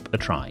BetterHelp a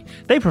try.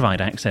 They provide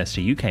access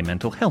to UK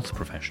mental health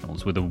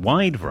professionals with a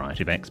wide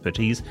variety of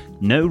expertise,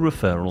 no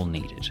referral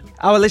needed.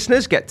 Our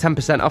listeners get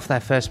 10% off their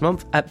first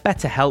month at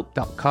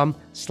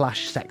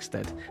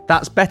betterhelp.com/sexted.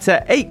 That's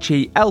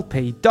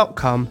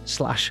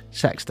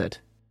betterhelp.com/sexted.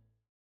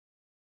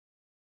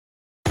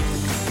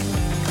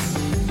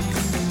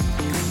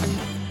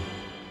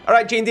 All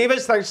right, Gene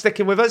Divas, thanks for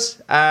sticking with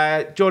us.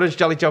 Jordan's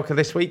Jolly Joker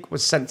this week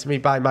was sent to me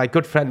by my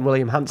good friend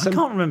William Hanson. I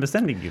can't remember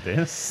sending you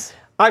this.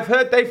 I've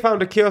heard they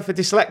found a cure for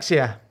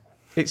dyslexia.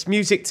 It's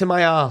music to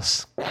my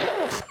arse.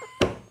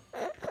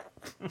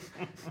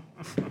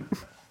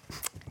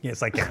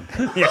 Yes, I can.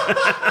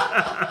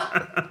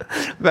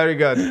 Very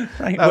good.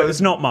 Well,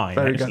 it's not mine,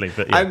 actually.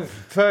 Good. But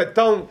yeah.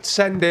 Don't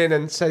send in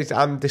and say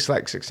I'm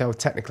dyslexic, so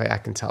technically I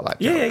can tell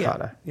that joke,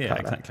 can't I? Yeah,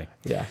 exactly.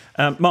 Yeah.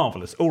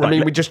 Marvellous. All right. I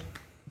mean, we just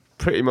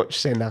pretty much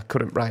saying I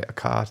couldn't write a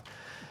card.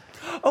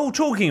 Oh,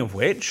 talking of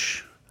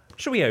which,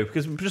 should we open?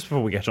 Because just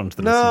before we get on to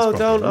the No, listeners'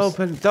 don't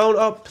problems.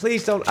 open.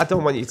 Please don't. I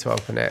don't want you to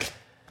open it.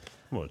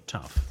 Well,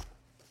 tough.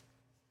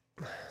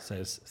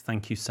 Says,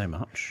 thank you so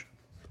much.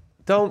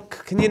 Don't.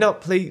 Can you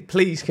not,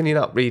 please, can you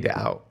not read it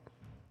out?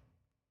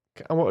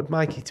 I wanted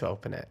Mikey to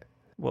open it.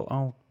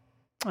 Well,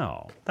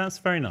 Oh, that's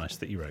very nice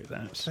that you wrote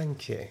that.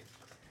 Thank you.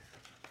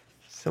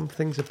 Some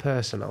things are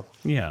personal.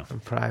 Yeah.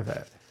 And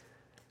private.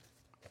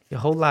 Your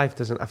whole life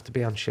doesn't have to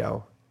be on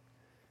show.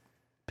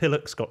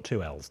 Pillock's got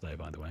 2 L's, though,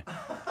 by the way.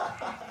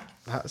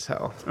 That's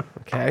all.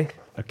 Okay.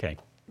 Okay.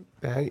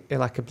 You're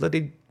like a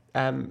bloody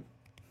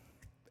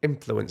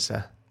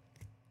influencer.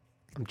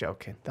 I'm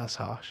joking. That's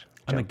harsh.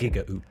 I'm a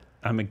giga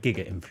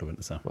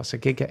influencer. What's a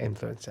giga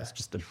influencer? It's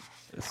just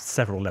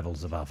several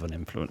levels above an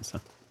influencer.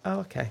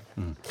 Oh, okay.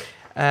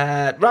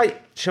 Right,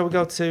 shall we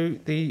go to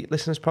the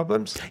listeners'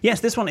 problems?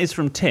 Yes, this one is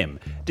from Tim.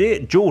 Dear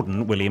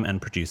Jordan, William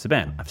and producer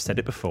Ben, I've said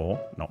it before,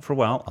 not for a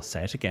while, I'll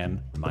say it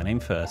again. My name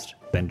first,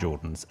 then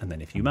Jordan's, and then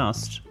if you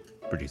must,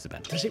 producer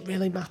Ben. Does it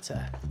really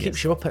matter?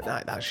 Keeps you up at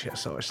night, that shit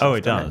sort of stuff. Oh,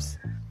 it does.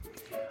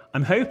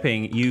 I'm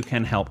hoping you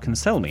can help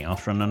console me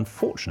after an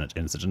unfortunate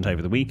incident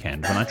over the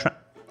weekend when I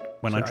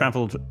when I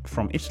travelled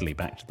from Italy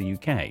back to the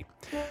UK.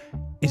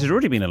 It had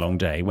already been a long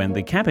day when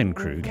the cabin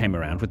crew came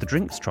around with the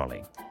drinks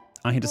trolley.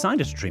 I had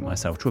decided to treat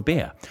myself to a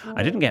beer.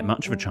 I didn't get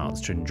much of a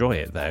chance to enjoy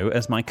it, though,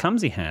 as my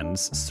clumsy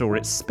hands saw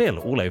it spill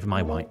all over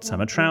my white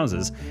summer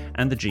trousers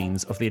and the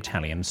jeans of the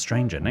Italian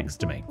stranger next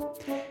to me.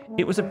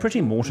 It was a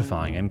pretty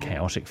mortifying and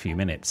chaotic few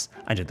minutes.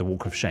 I did the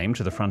walk of shame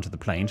to the front of the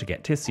plane to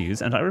get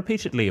tissues, and I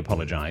repeatedly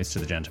apologised to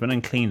the gentleman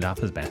and cleaned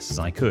up as best as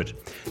I could.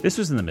 This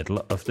was in the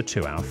middle of the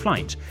 2-hour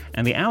flight,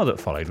 and the hour that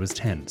followed was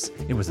tense.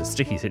 It was a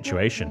sticky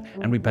situation,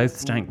 and we both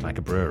stank like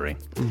a brewery.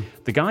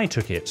 The guy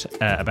took it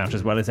about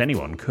as well as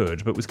anyone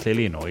could, but was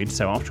clearly annoyed,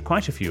 so after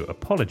quite a few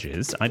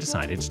apologies, I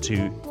decided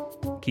to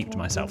keep to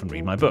myself and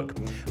read my book.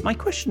 My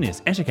question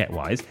is,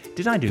 etiquette-wise,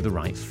 did I do the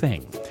right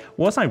thing?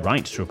 Was I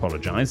right to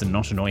apologise and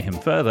not annoy him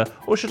further,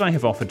 or should I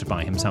have offered to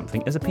buy him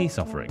something as a peace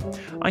offering?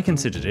 I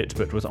considered it,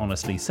 but was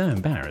honestly so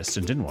embarrassed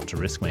and didn't want to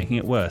risk making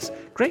it worse.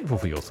 Grateful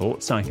for your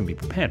thoughts so I can be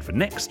prepared for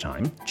next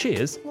time.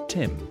 Cheers,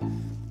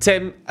 Tim.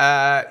 Tim,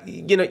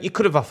 you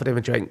could have offered him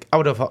a drink. I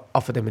would have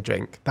offered him a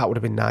drink. That would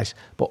have been nice.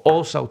 But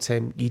also,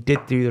 Tim, you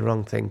did do the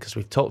wrong thing because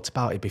we've talked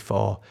about it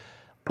before.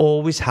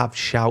 Always have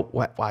Shout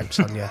wet wipes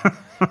on you.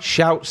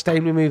 Shout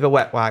stain remover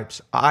wet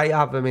wipes. I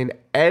have them in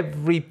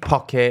every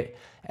pocket,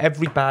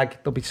 every bag.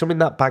 There'll be some in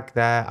that bag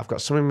there. I've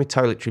got some in my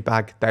toiletry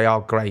bag. They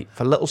are great.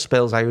 For little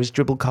spills, I always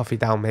dribble coffee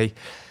down me.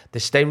 The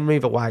stain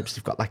remover wipes,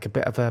 they've got like a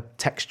bit of a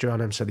texture on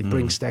them, so they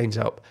bring stains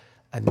up.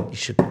 And you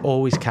should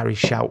always carry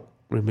Shout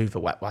remover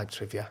wet wipes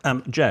with you.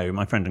 Joe,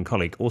 my friend and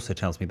colleague, also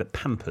tells me that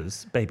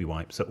Pampers baby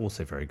wipes are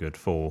also very good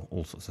for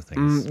all sorts of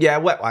things. Yeah,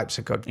 wet wipes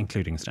are good.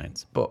 Including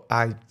stains. But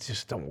I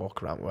just don't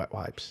walk around with wet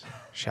wipes.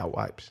 Shout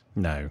wipes.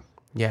 No.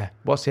 Yeah.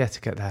 What's the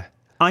etiquette there?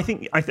 I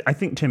think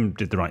Tim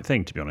did the right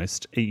thing, to be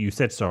honest. You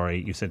said sorry.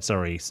 You said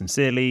sorry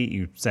sincerely.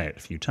 You say it a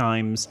few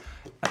times.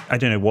 I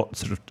don't know what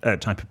sort of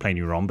type of plane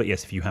you were on, but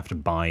yes, if you have to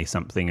buy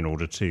something in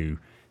order to,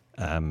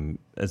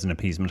 as an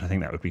appeasement, I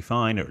think that would be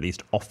fine, or at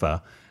least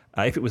offer.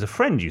 If it was a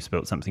friend you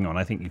spilt something on,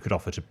 I think you could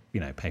offer to,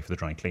 pay for the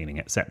dry cleaning,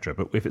 etc.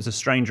 But if it's a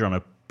stranger on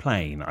a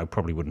plane, I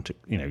probably wouldn't,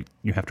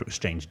 you have to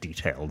exchange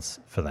details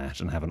for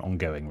that and have an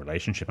ongoing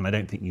relationship. And I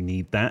don't think you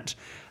need that.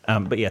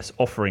 But yes,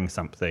 offering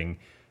something,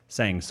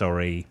 saying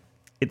sorry,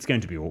 it's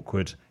going to be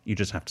awkward. You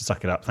just have to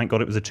suck it up. Thank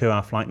God it was a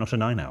 2-hour flight, not a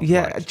 9-hour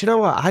flight. Do you know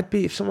what? I'd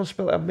be, if someone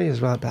spilt it on me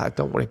as well, I'd be like,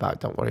 don't worry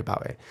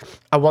about it.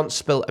 I once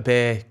spilt a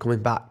beer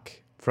coming back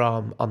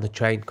on the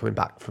train coming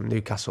back from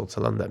Newcastle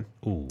to London.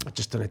 Ooh. I'd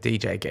just done a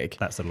DJ gig.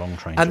 That's a long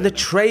train And journey. the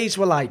trays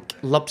were like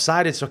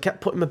lopsided, so I kept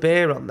putting my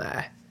beer on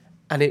there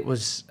and it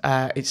was,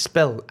 it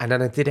spilled, and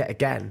then I did it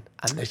again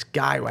and this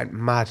guy went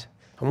mad.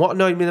 And what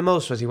annoyed me the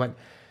most was he went,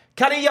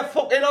 "Can you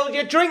fucking hold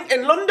your drink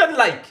in London,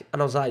 like?" And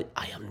I was like,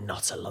 I am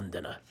not a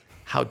Londoner.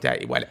 How dare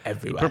he? Went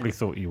everywhere. He probably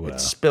thought you were. It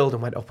spilled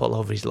and went up all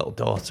over his little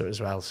daughter as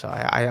well, so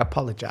I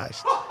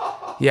apologised.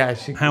 Yeah.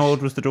 How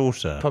old was the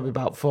daughter? Probably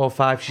about 4 or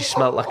 5. She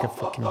smelled like a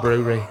fucking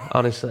brewery,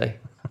 honestly.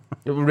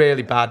 It was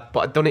really bad, but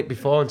I'd done it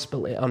before and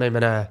spilt it on him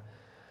yeah.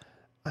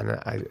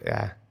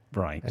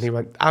 Right. And he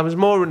went, I was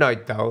more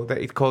annoyed, though, that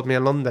he'd called me a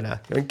Londoner.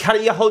 He went,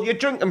 "Can you hold your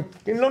drink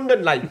in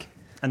London, like?"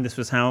 And this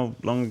was how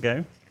long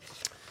ago?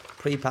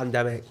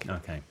 Pre-pandemic.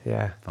 Okay.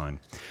 Yeah. Fine.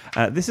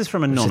 This is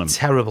from Anonymous. It was a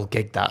terrible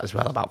gig, that, as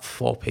well. About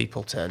 4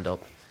 people turned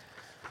up.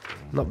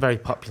 Not very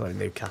popular in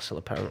Newcastle,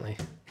 apparently.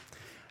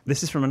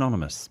 This is from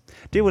Anonymous.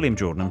 Dear William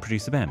Jordan and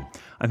producer Ben,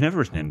 I've never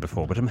written in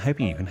before, but I'm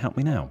hoping you can help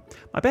me now.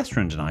 My best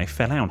friend and I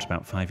fell out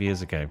about 5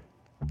 years ago.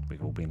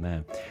 We've all been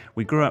there.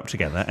 We grew up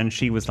together and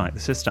she was like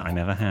the sister I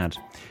never had.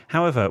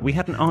 However, we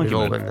had an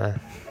argument. We've all been there.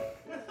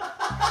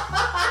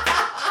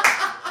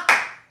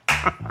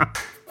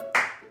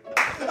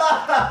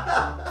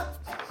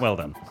 Well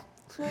done.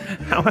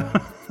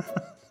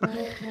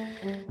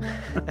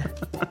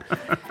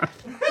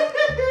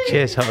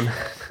 Cheers, hon.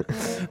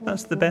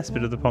 That's the best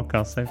bit of the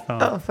podcast so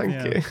far. Oh, thank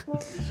you.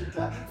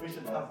 We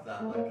should have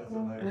that as a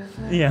moment.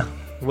 Yeah.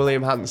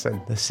 William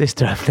Hanson, the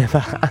sister I've never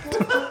had.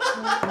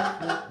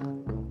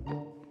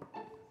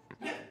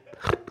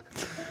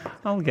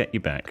 I'll get you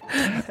back.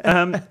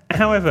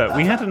 However,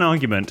 we had an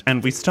argument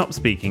and we stopped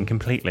speaking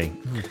completely.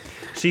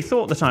 She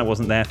thought that I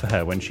wasn't there for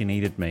her when she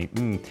needed me,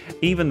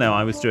 even though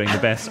I was doing the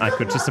best I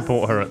could to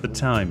support her at the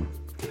time.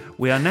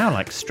 We are now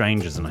like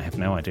strangers and I have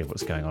no idea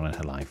what's going on in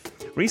her life.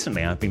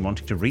 Recently, I've been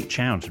wanting to reach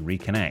out and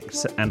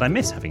reconnect, and I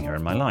miss having her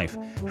in my life.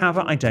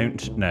 However, I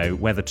don't know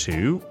whether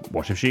to.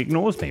 What if she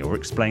ignores me or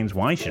explains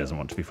why she doesn't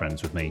want to be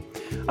friends with me?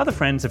 Other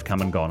friends have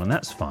come and gone, and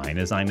that's fine,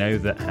 as I know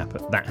that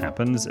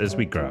happens as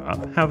we grow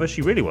up. However,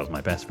 she really was my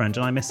best friend,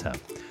 and I miss her.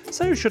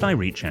 So should I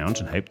reach out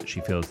and hope that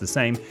she feels the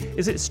same?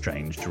 Is it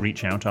strange to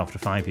reach out after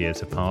 5 years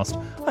have passed?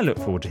 I look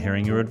forward to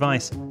hearing your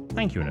advice.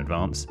 Thank you in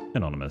advance.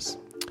 Anonymous.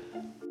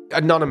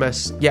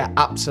 Anonymous, yeah,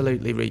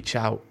 absolutely reach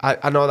out.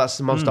 I know that's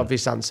the most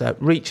obvious answer.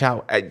 Reach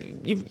out.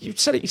 You've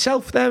said it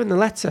yourself there in the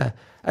letter.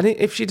 And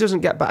if she doesn't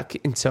get back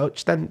in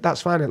touch, then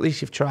that's fine. At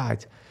least you've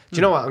tried. Do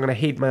you know what? I'm going to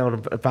heed my own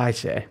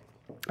advice here.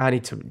 I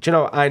need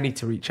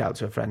to reach out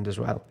to a friend as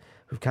well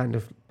who've kind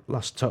of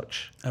lost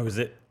touch. Oh, is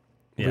it?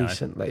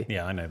 Recently.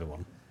 Yeah, I know the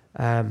one.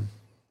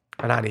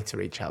 and I need to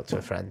reach out to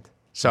a friend.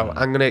 So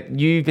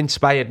you've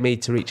inspired me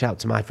to reach out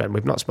to my friend.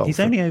 We've not spoken. He's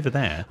only over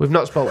there. We've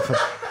not spoke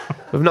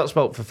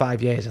for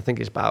 5 years. I think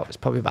it's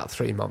probably about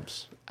 3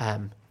 months.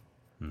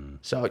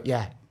 So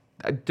yeah,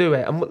 do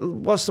it.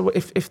 And what's the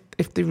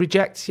if they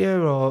reject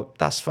you, or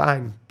that's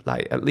fine.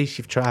 Like, at least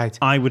you've tried.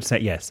 I would say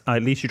yes.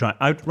 At least you tried.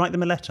 I'd write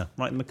them a letter.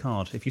 Write them a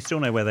card. If you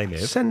still know where they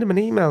live, send them an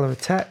email or a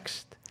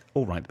text.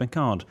 Or write them a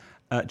card,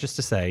 just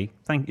to say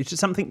thank. It's just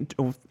something.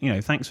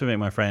 Thanks for being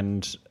my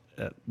friend.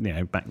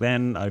 Back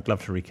then, I'd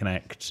love to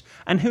reconnect.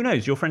 And who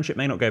knows? Your friendship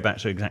may not go back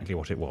to exactly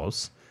what it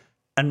was.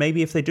 And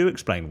maybe if they do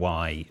explain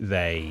why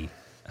they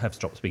have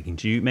stopped speaking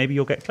to you, maybe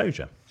you'll get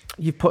closure.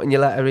 You've put in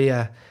your letter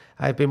here,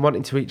 I've been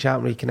wanting to reach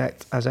out and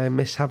reconnect as I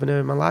miss having her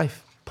in my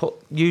life.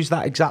 Use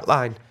that exact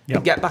line. Yep.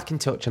 And get back in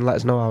touch and let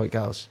us know how it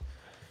goes.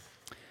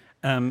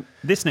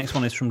 This next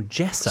one is from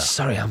Jessa.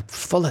 Sorry, I'm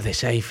full of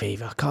this hay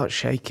fever. I can't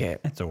shake it.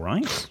 It's all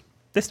right.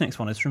 This next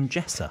one is from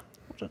Jessa.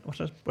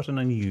 What an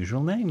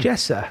unusual name.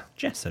 Jessa.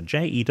 Jessa,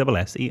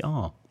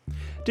 Jesser.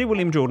 Dear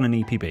William, Jordan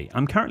and EPB,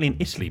 I'm currently in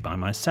Italy by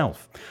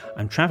myself.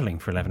 I'm travelling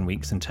for 11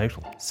 weeks in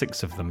total,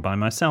 6 of them by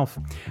myself.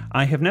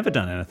 I have never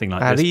done anything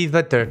like this.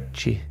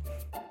 Arrivederci.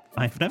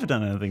 I've never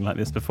done anything like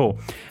this before,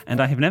 and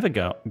I have never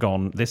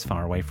gone this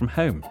far away from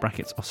home,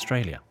 brackets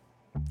Australia.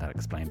 That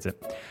explains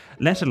it.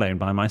 Let alone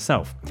by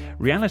myself.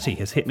 Reality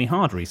has hit me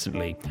hard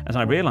recently, as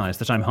I realise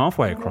that I'm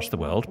halfway across the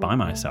world by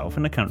myself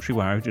in a country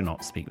where I do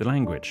not speak the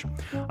language.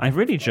 I've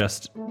really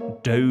just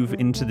dove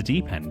into the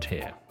deep end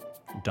here.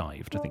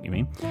 Dived, I think you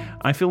mean.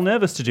 I feel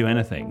nervous to do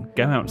anything.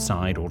 Go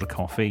outside, order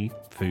coffee,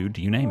 food,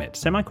 you name it.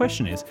 So my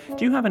question is,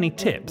 do you have any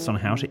tips on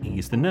how to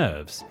ease the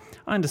nerves?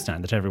 I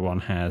understand that everyone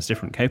has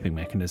different coping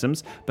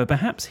mechanisms, but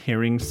perhaps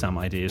hearing some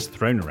ideas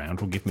thrown around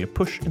will give me a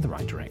push in the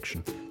right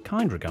direction.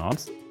 Kind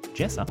regards,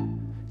 Jessa.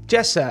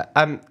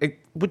 Jessa,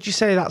 would you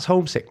say that's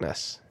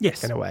homesickness?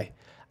 Yes. In a way.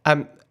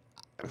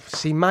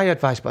 See, my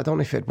advice, but I don't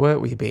know if it'd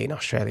work with you being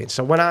Australian.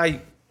 So when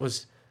I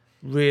was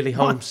really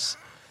homesick...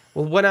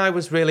 Well, when I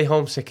was really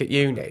homesick at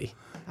uni,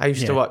 I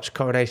used to watch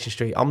Coronation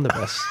Street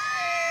Omnibus.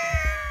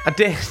 I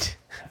did.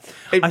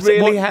 It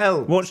really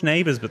helped. Watch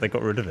Neighbours, but they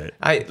got rid of it.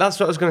 That's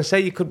what I was going to say.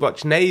 You could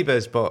watch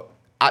Neighbours, but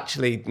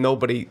actually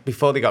nobody,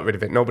 before they got rid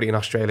of it, nobody in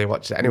Australia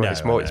watched it. Anyway,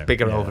 it's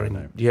bigger over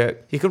in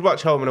Europe. You could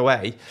watch Home and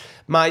Away.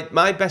 My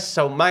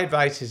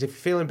advice is, if you're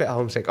feeling a bit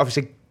homesick,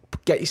 obviously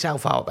get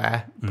yourself out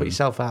there. Put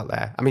yourself out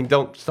there. I mean,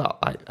 don't start,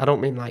 I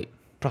don't mean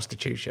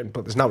prostitution,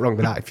 but there's nothing wrong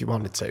with that if you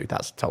wanted to.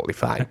 That's totally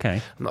fine.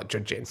 Okay. I'm not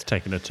judging. It's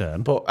taking a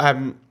turn. But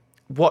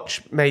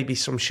watch maybe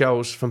some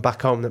shows from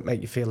back home that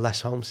make you feel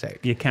less homesick.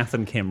 Your Kath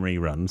and Kim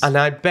reruns. And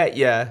I bet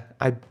you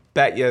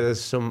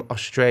there's some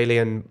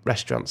Australian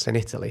restaurants in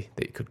Italy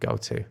that you could go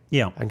to.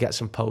 Yeah. And get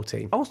some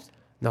poutine. Oh,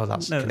 no,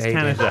 that's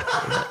Canadian. It's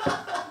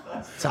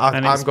Canada. So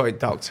I'm going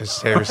doctors,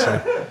 seriously.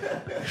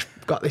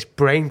 I've got this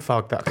brain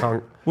fog that I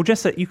can't... Well,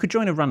 Jessa, you could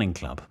join a running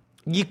club.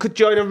 You could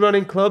join a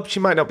running club.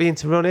 She might not be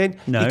into running.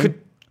 No. You could...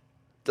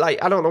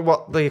 I don't know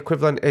what the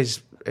equivalent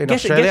is in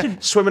Australia.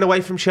 Swimming away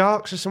from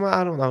sharks or something.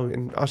 I don't know.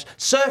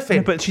 Surfing.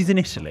 No, but she's in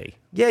Italy.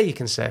 Yeah, you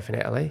can surf in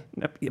Italy.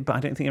 No, but I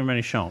don't think there are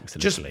many sharks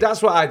in Italy.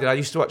 That's what I did. I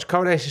used to watch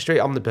Coronation Street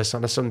Omnibus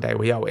on a Sunday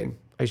with Owen.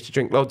 I used to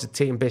drink loads of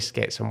tea and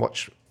biscuits and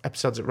watch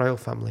episodes of Royal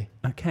Family.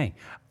 Okay.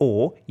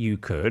 Or you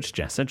could,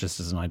 Jessa, just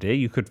as an idea,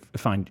 you could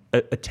find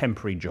a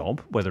temporary job,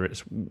 whether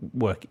it's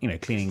work,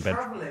 cleaning bed.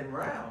 Travelling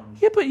round.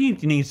 Yeah, but you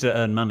need to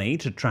earn money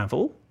to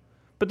travel.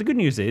 But the good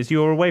news is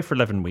you're away for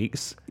 11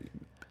 weeks.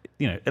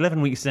 11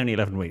 weeks is only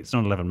 11 weeks,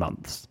 not 11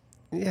 months.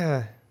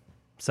 Yeah.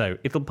 So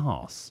it'll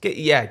pass. Get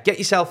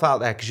yourself out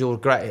there because you'll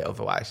regret it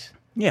otherwise.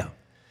 Yeah.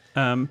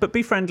 But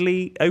be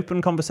friendly,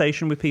 open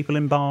conversation with people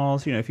in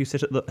bars. If you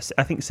sit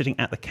sitting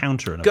at the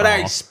counter in a bar.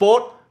 Good day,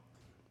 sport.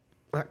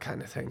 That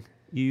kind of thing.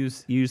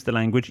 Use the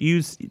language.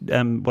 Use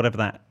whatever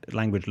that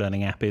language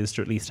learning app is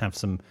to at least have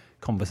some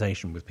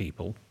conversation with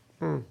people.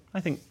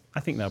 I think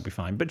that'll be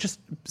fine. But just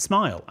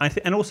smile.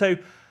 And also,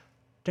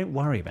 don't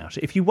worry about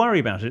it. If you worry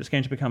about it, it's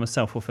going to become a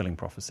self-fulfilling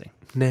prophecy.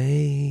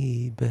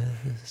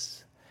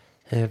 Neighbours.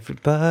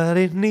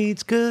 Everybody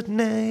needs good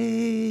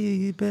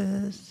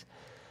neighbours.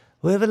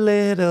 With a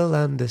little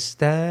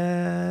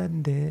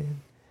understanding,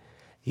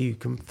 you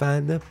can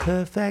find the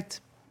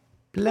perfect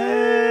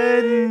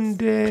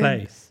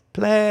blending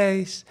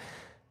place.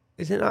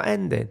 Is it not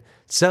ending?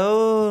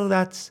 So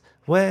that's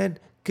when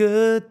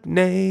good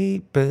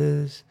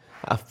neighbours,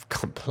 I've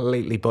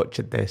completely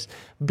butchered this,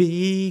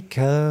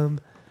 become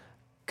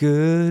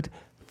good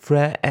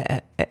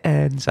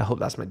friends. I hope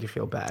that's made you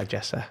feel better,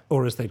 Jessa.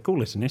 Or as they'd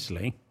call it in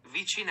Italy,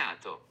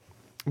 Vicinato.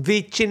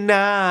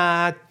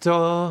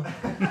 Vicinato.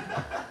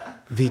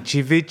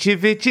 Vicinato.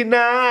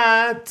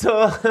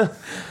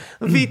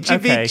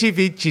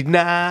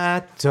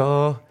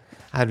 Vicinato.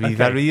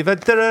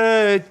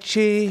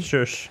 Arrivederci.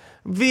 Shush.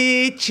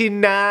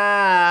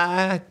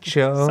 Vicinato.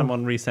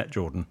 Someone reset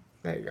Jordan.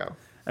 There you go.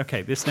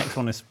 Okay, this next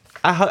one is...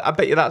 I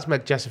bet you that's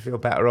made Jessa feel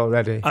better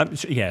already.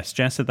 Yes,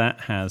 Jessa,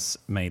 that has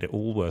made it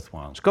all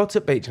worthwhile. Let's go to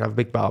the beach and have a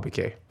big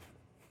barbecue.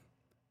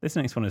 This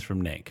next one is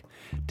from Nick.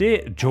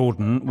 Dear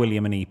Jordan,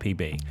 William and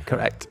EPB.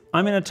 Correct.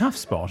 I'm in a tough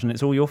spot and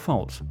it's all your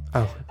fault.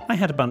 Oh. I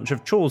had a bunch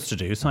of chores to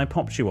do, so I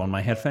popped you on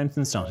my headphones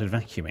and started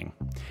vacuuming.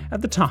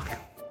 At the time...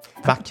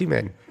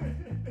 Vacuuming?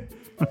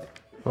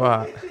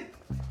 What?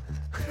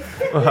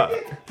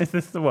 What? Is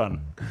this the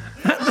one?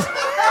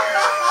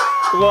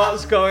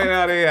 What's going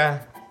on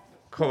here?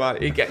 Come on,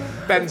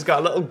 Ben's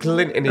got a little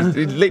glint in his...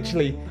 He's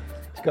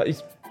got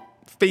his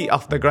feet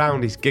off the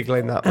ground, he's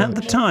giggling that much. At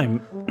the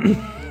time...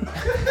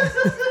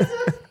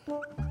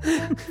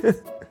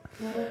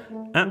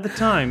 At the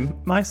time,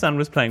 my son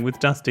was playing with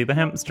Dusty the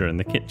hamster in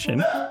the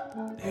kitchen.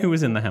 Who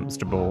was in the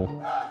hamster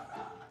ball?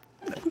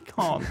 We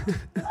can't.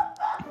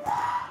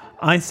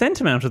 I sent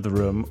him out of the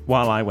room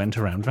while I went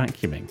around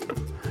vacuuming.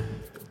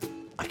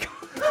 I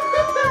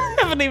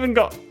haven't even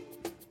got...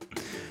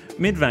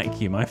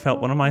 Mid-vacuum, I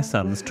felt one of my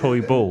son's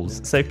toy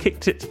balls, so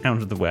kicked it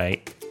out of the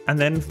way and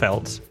then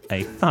felt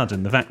a thud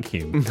in the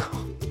vacuum.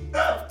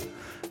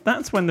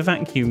 That's when the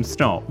vacuum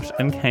stopped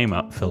and came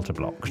up filter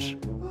blocked.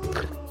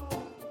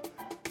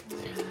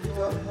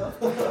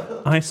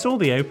 I saw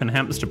the open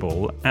hamster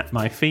ball at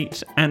my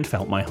feet and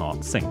felt my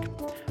heart sink.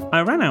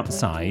 I ran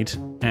outside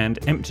and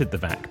emptied the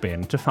vac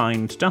bin to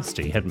find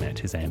Dusty had met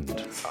his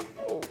end.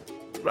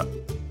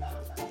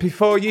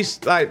 Before you,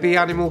 like, the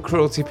animal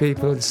cruelty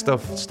people and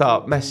stuff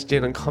start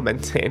messaging and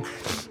commenting,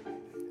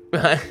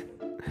 right?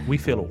 We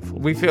feel awful.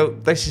 We feel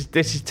this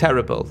is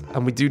terrible,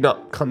 and we do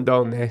not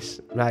condone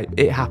this. Right?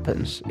 It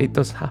happens. It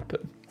does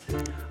happen.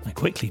 I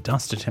quickly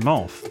dusted him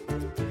off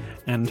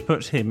and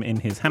put him in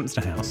his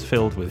hamster house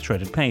filled with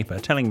shredded paper,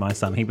 telling my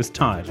son he was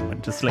tired and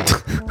went to sleep.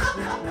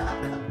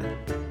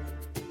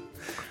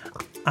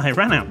 I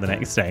ran out the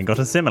next day and got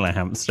a similar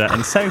hamster,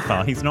 and so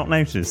far he's not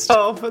noticed.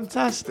 Oh,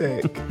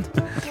 fantastic.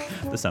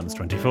 The son's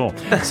 24.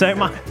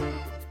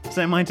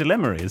 So my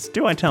dilemma is,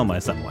 do I tell my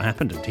son what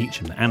happened and teach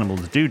him that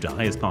animals do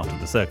die as part of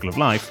the circle of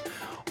life,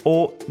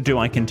 or do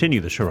I continue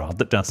the charade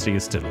that Dusty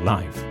is still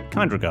alive?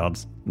 Kind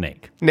regards,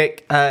 Nick.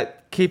 Nick,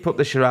 keep up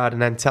the charade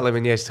and then tell him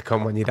in years to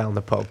come when you're down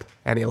the pub,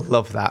 and he'll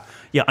love that.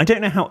 Yeah, I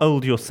don't know how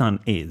old your son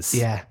is.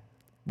 Yeah.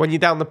 When you're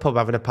down the pub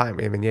having a pint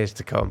with him in years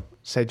to come,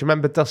 say, do you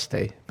remember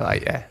Dusty? But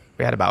like, yeah,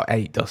 we had about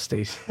 8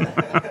 Dusties.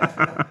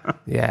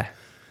 Yeah.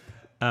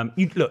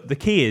 Look, the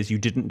key is you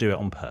didn't do it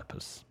on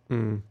purpose.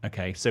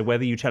 Okay, so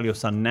whether you tell your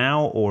son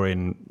now or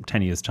in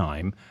 10 years'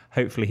 time,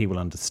 hopefully he will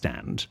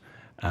understand.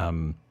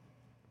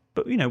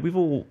 But, you know, we've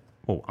all...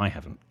 Well, I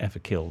haven't ever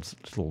killed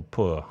little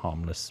poor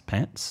harmless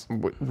pets.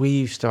 We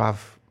used to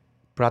have...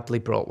 Bradley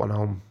brought one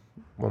home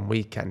one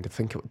weekend. I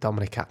think it was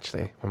Dominic,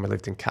 actually, when we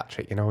lived in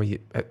Catterick. You know,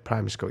 at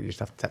primary school, you used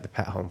to have to take the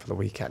pet home for the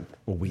weekend.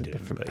 Well, we did,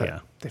 yeah.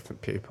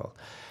 Different pupil.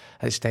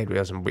 And it stayed with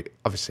us, and we,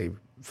 obviously,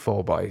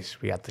 4 boys,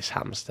 we had this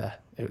hamster.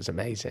 It was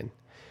amazing.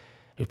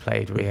 We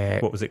played with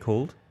it. What was it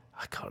called?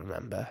 I can't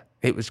remember.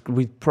 It was,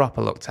 we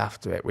proper looked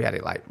after it. We had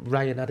it like,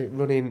 Ryan had it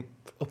running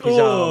up his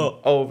arm,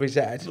 over his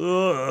head,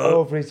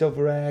 over his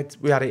other head.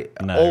 We had it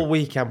all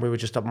weekend. We were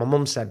just up. My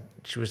mum said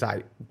she was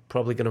like,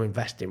 probably going to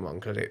invest in one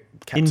because it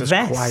kept us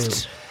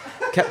quiet.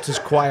 Kept us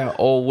quiet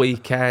all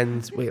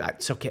weekend. We like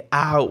took it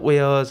out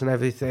with us and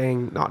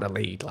everything. Not in a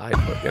lead, like,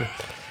 but you know.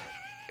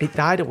 It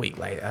died a week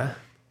later.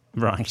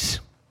 Right.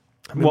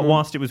 I mean,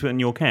 whilst it was in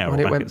your care, when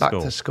or it went back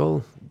school? to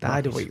school,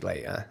 died a week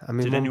later. I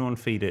mean, did anyone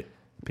feed it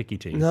picky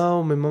teas?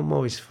 No, my mum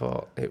always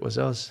thought it was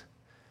us.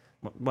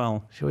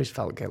 Well, she always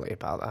felt guilty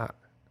about that.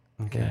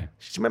 Okay. Yeah. Do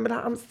you remember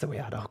that hamster we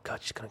had? Oh God,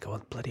 she's going to go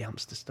on bloody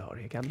hamster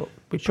story again.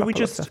 But should we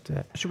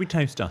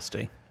toast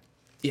Dusty?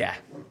 Yeah,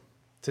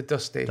 to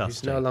Dusty,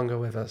 who's no longer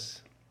with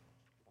us.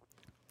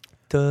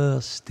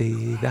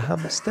 Dusty the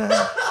hamster.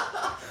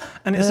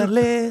 And it's a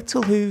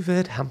little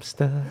hoovered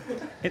hamster.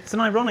 It's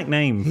an ironic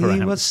name for a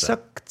hamster. He was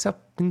sucked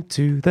up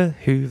into the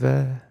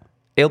hoover.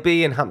 He'll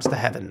be in hamster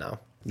heaven now.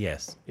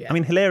 Yes. Yeah. I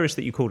mean, hilarious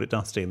that you called it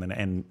Dusty and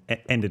then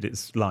it ended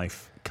its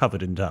life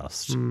covered in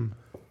dust.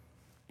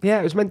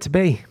 Yeah, it was meant to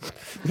be.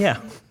 Yeah.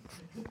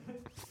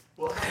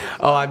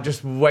 Oh, I'm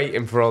just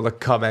waiting for all the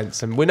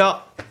comments. And we're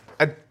not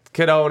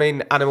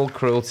condoning animal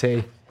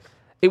cruelty.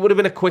 It would have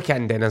been a quick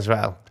ending as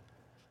well.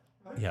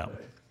 Yeah.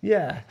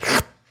 Yeah.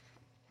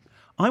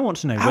 I want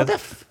to know whether...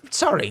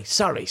 Sorry.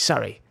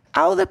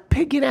 How the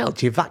pig in hell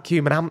do you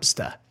vacuum an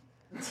hamster?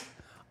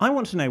 I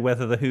want to know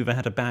whether the Hoover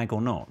had a bag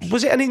or not.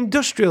 Was it an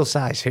industrial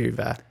size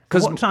Hoover?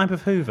 What type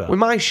of Hoover? With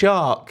my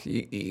shark,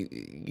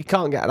 you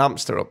can't get an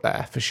hamster up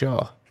there for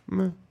sure.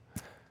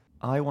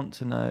 I want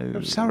to know...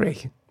 I'm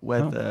sorry.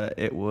 Whether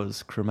it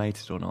was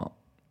cremated or not,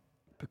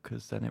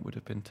 because then it would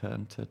have been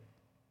turned to...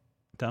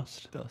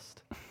 Dust.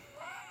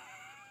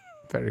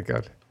 Very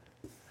good.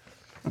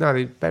 No,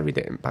 they buried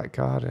it in back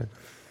garden.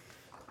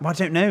 Well, I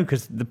don't know,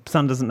 because the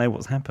son doesn't know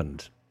what's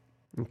happened.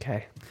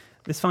 Okay.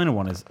 This final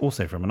one is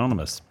also from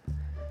Anonymous.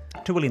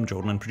 to William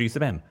Jordan and producer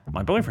Ben.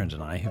 My boyfriend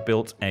and I have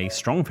built a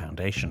strong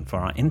foundation for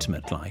our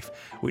intimate life,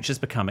 which has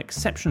become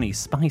exceptionally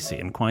spicy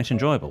and quite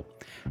enjoyable.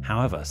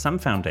 However, some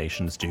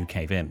foundations do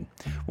cave in.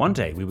 One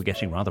day we were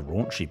getting rather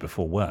raunchy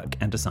before work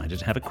and decided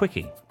to have a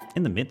quickie.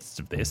 In the midst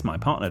of this, my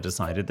partner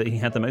decided that he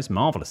had the most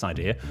marvellous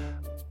idea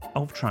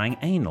of trying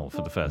anal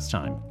for the first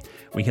time.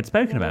 We had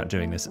spoken about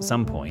doing this at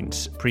some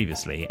point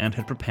previously and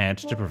had prepared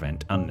to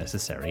prevent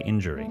unnecessary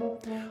injury.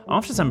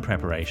 After some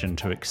preparation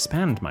to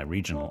expand my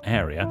regional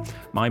area,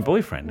 my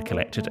boyfriend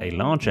collected a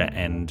larger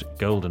end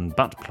golden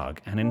butt plug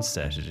and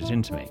inserted it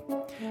into me.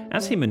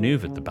 As he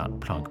manoeuvred the butt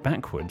plug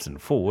backwards and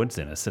forwards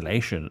in a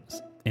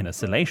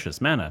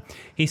salacious manner,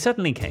 he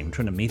suddenly came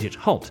to an immediate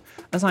halt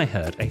as I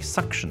heard a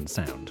suction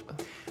sound.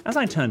 As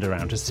I turned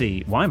around to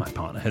see why my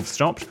partner had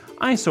stopped,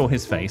 I saw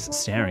his face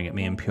staring at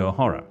me in pure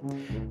horror.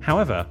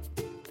 However,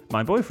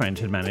 my boyfriend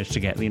had managed to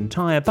get the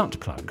entire butt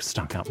plug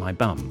stuck up my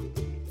bum.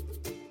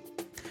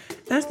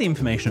 As the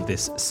information of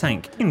this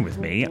sank in with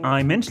me,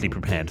 I mentally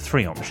prepared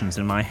 3 options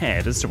in my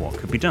head as to what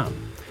could be done.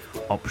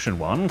 Option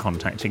 1,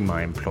 contacting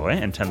my employer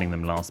and telling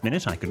them last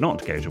minute I could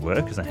not go to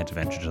work as I had to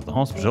venture to the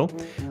hospital.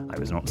 I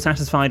was not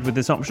satisfied with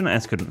this option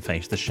as couldn't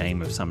face the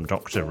shame of some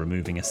doctor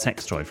removing a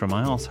sex toy from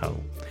my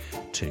arsehole.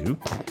 2,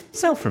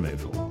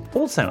 self-removal.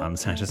 Also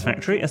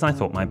unsatisfactory as I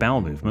thought my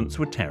bowel movements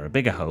would tear a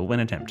bigger hole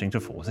when attempting to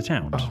force it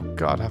out. Oh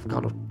God, I've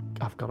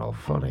gone all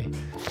funny.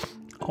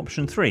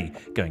 Option 3,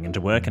 going into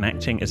work and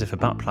acting as if a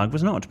butt plug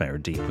was not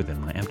buried deep within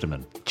my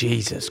abdomen.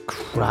 Jesus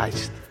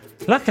Christ.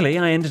 Luckily,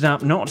 I ended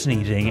up not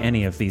needing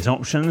any of these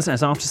options,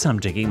 as after some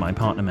digging, my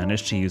partner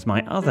managed to use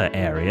my other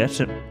area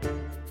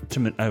to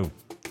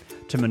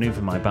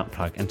manoeuvre my butt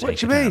plug and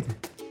take it out. What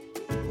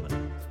do you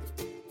mean?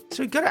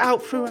 So he got it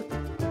out through a...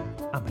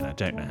 I mean, I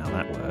don't know how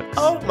that works.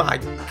 Oh my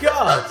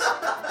God!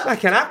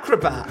 Like an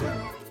acrobat.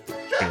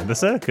 In the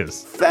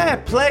circus. Fair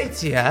play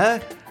to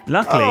you.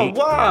 Luckily... Oh,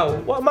 wow.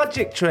 What a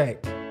magic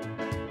trick.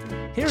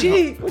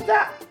 Gee, would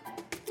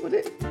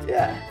it...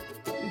 Yeah.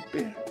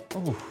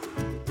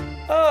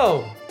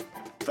 Oh,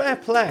 fair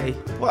play.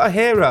 What a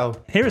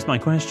hero. Here is my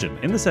question.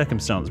 In the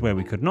circumstance where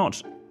we could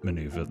not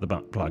manoeuvre the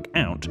butt plug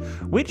out,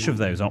 which of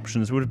those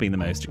options would have been the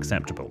most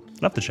acceptable?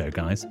 Love the show,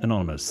 guys.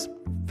 Anonymous.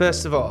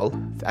 First of all,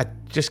 I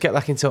just get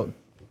back in touch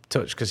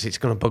because it's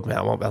going to bug me.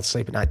 I won't be able to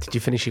sleep at night. Did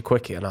you finish your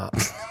quickie or not?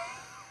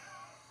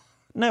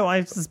 No,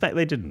 I suspect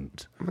they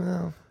didn't.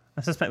 Well,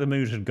 I suspect the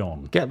mood had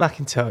gone. Get back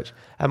in touch.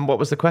 And what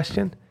was the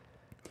question?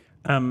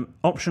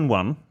 Option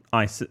 1,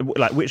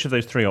 which of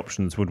those 3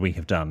 options would we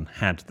have done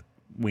had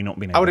we not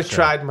been able to... I would have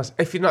tried...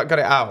 If you'd not got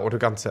it out, I would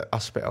have gone to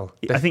hospital.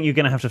 I think you're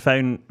going to have to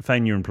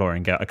phone your employer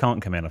and go, I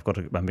can't come in,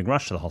 I'm being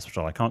rushed to the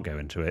hospital, I can't go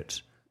into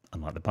it,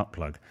 unlike the butt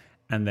plug,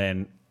 and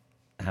then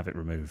have it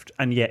removed.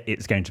 And yet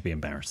it's going to be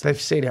embarrassing. They've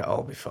seen it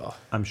all before.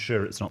 I'm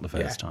sure it's not the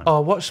first time. Oh, I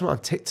watched something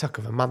on TikTok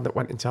of a man that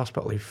went into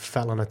hospital who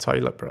fell on a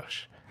toilet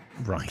brush.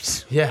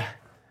 Right. Yeah.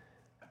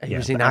 He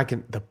was in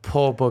agony. The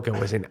poor bugger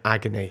was in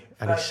agony,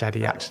 and he said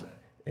he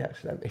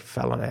accidentally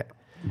fell on it.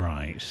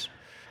 Right.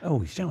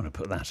 Oh, you don't want to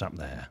put that up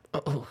there.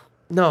 Oh,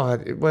 no,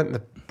 it weren't the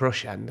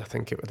brush end. I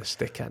think it was the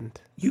stick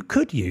end. You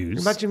could use...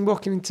 Imagine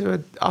walking into a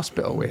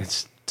hospital with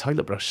a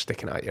toilet brush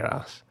sticking out your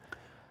ass.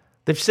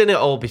 They've seen it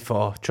all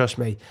before, trust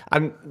me.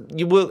 And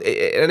you will.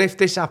 And if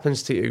this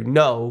happens to you,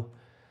 know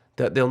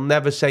that they'll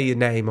never say your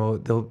name or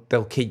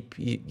they'll keep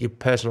your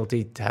personal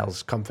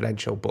details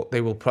confidential, but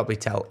they will probably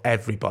tell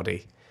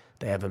everybody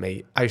they ever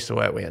meet. I used to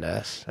work with a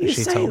nurse, and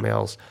she told me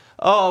all.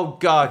 Oh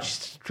God,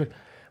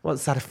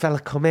 once had a fella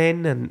come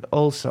in and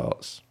all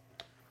sorts.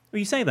 Well,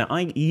 you say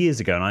that. Years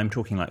ago, and I'm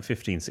talking like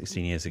 15,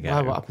 16 years ago.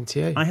 Why, what happened to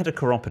you? I had a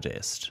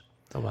chiropodist.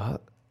 A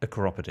what? A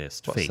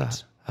chiropodist. What's feet.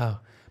 That? Oh.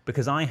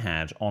 Because I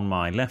had, on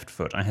my left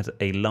foot, I had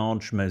a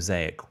large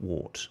mosaic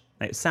wart.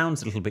 It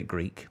sounds a little bit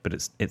Greek, but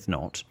it's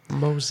not.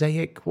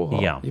 Mosaic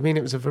wart? Yeah. You mean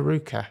it was a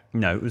verruca?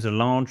 No, it was a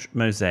large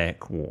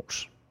mosaic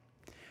wart.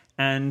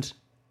 And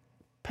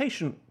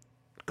patient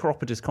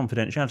chiropodist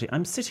confidentiality,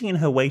 I'm sitting in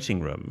her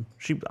waiting room.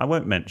 I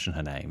won't mention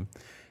her name.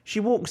 She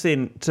walks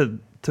in to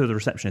the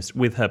receptionist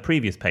with her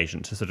previous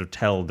patient to sort of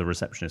tell the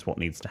receptionist what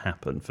needs to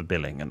happen for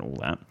billing and all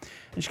that.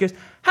 And she goes,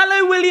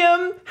 "Hello,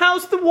 William,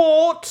 how's the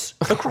wart?"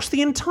 Across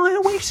the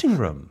entire waiting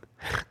room.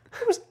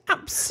 I was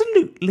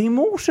absolutely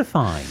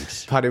mortified.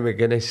 Paddy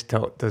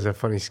McGuinness does a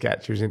funny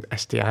sketch. He was in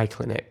STI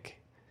clinic.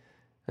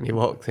 And he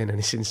walked in and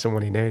he seen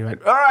someone he knew. He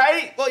went, "All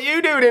right, what are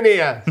you doing in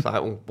here?" It's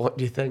like, well, what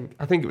do you think?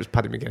 I think it was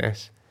Paddy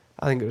McGuinness.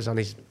 I think it was on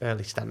his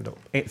early stand-up.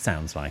 It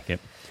sounds like it.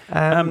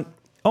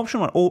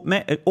 Option 1,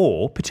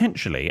 or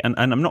potentially, and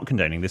I'm not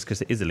condoning this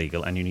because it is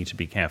illegal and you need to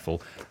be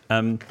careful,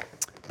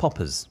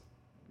 poppers,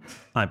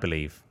 I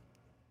believe.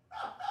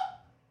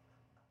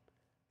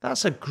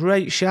 That's a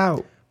great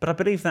shout. But I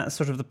believe that's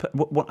sort of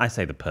what I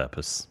say the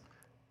purpose.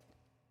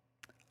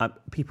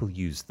 People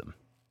use them.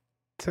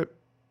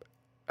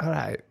 All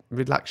right,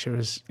 relax your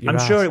ass. I'm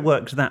sure it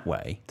works that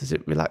way. Does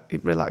it relax?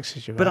 It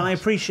relaxes your But ass.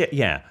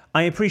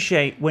 I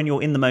appreciate when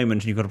you're in the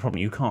moment and you've got a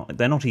problem,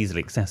 they're not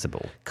easily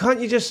accessible. Can't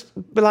you just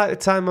be like the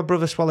time my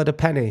brother swallowed a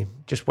penny,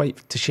 just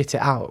wait to shit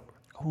it out?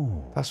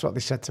 Oh. That's what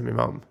they said to my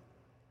mum.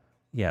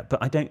 Yeah,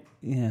 but I don't...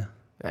 Yeah.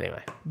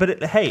 Anyway.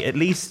 But hey, at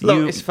least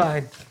Look, it's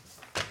fine.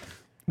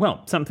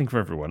 Well, something for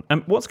everyone.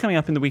 What's coming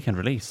up in the weekend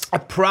release? A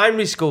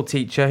primary school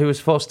teacher who was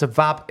forced to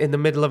vab in the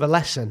middle of a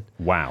lesson.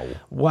 Wow.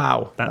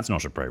 That's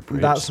not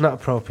appropriate. That's not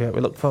appropriate.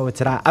 We look forward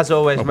to that. As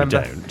always,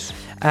 remember... we don't.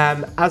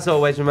 As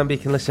always, remember you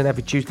can listen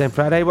every Tuesday and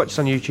Friday, watch us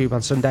on YouTube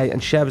on Sunday,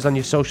 and share us on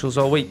your socials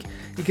all week.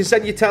 You can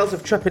send your tales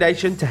of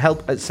trepidation to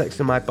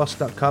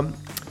help@sextonmyboss.com.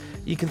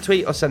 You can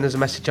tweet or send us a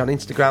message on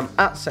Instagram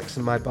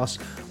 @sextonmyboss,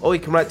 or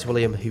you can write to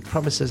William, who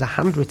promises a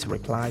handwritten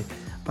reply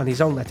on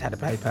his own letterhead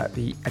of paper.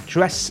 The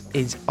address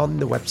is on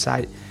the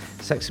website,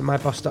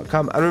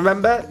 sextonmyboss.com. And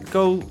remember,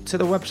 go to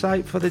the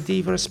website for the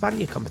Diva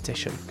Espana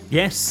competition.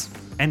 Yes,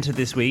 enter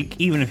this week.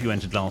 Even if you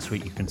entered last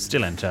week, you can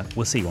still enter.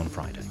 We'll see you on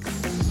Friday.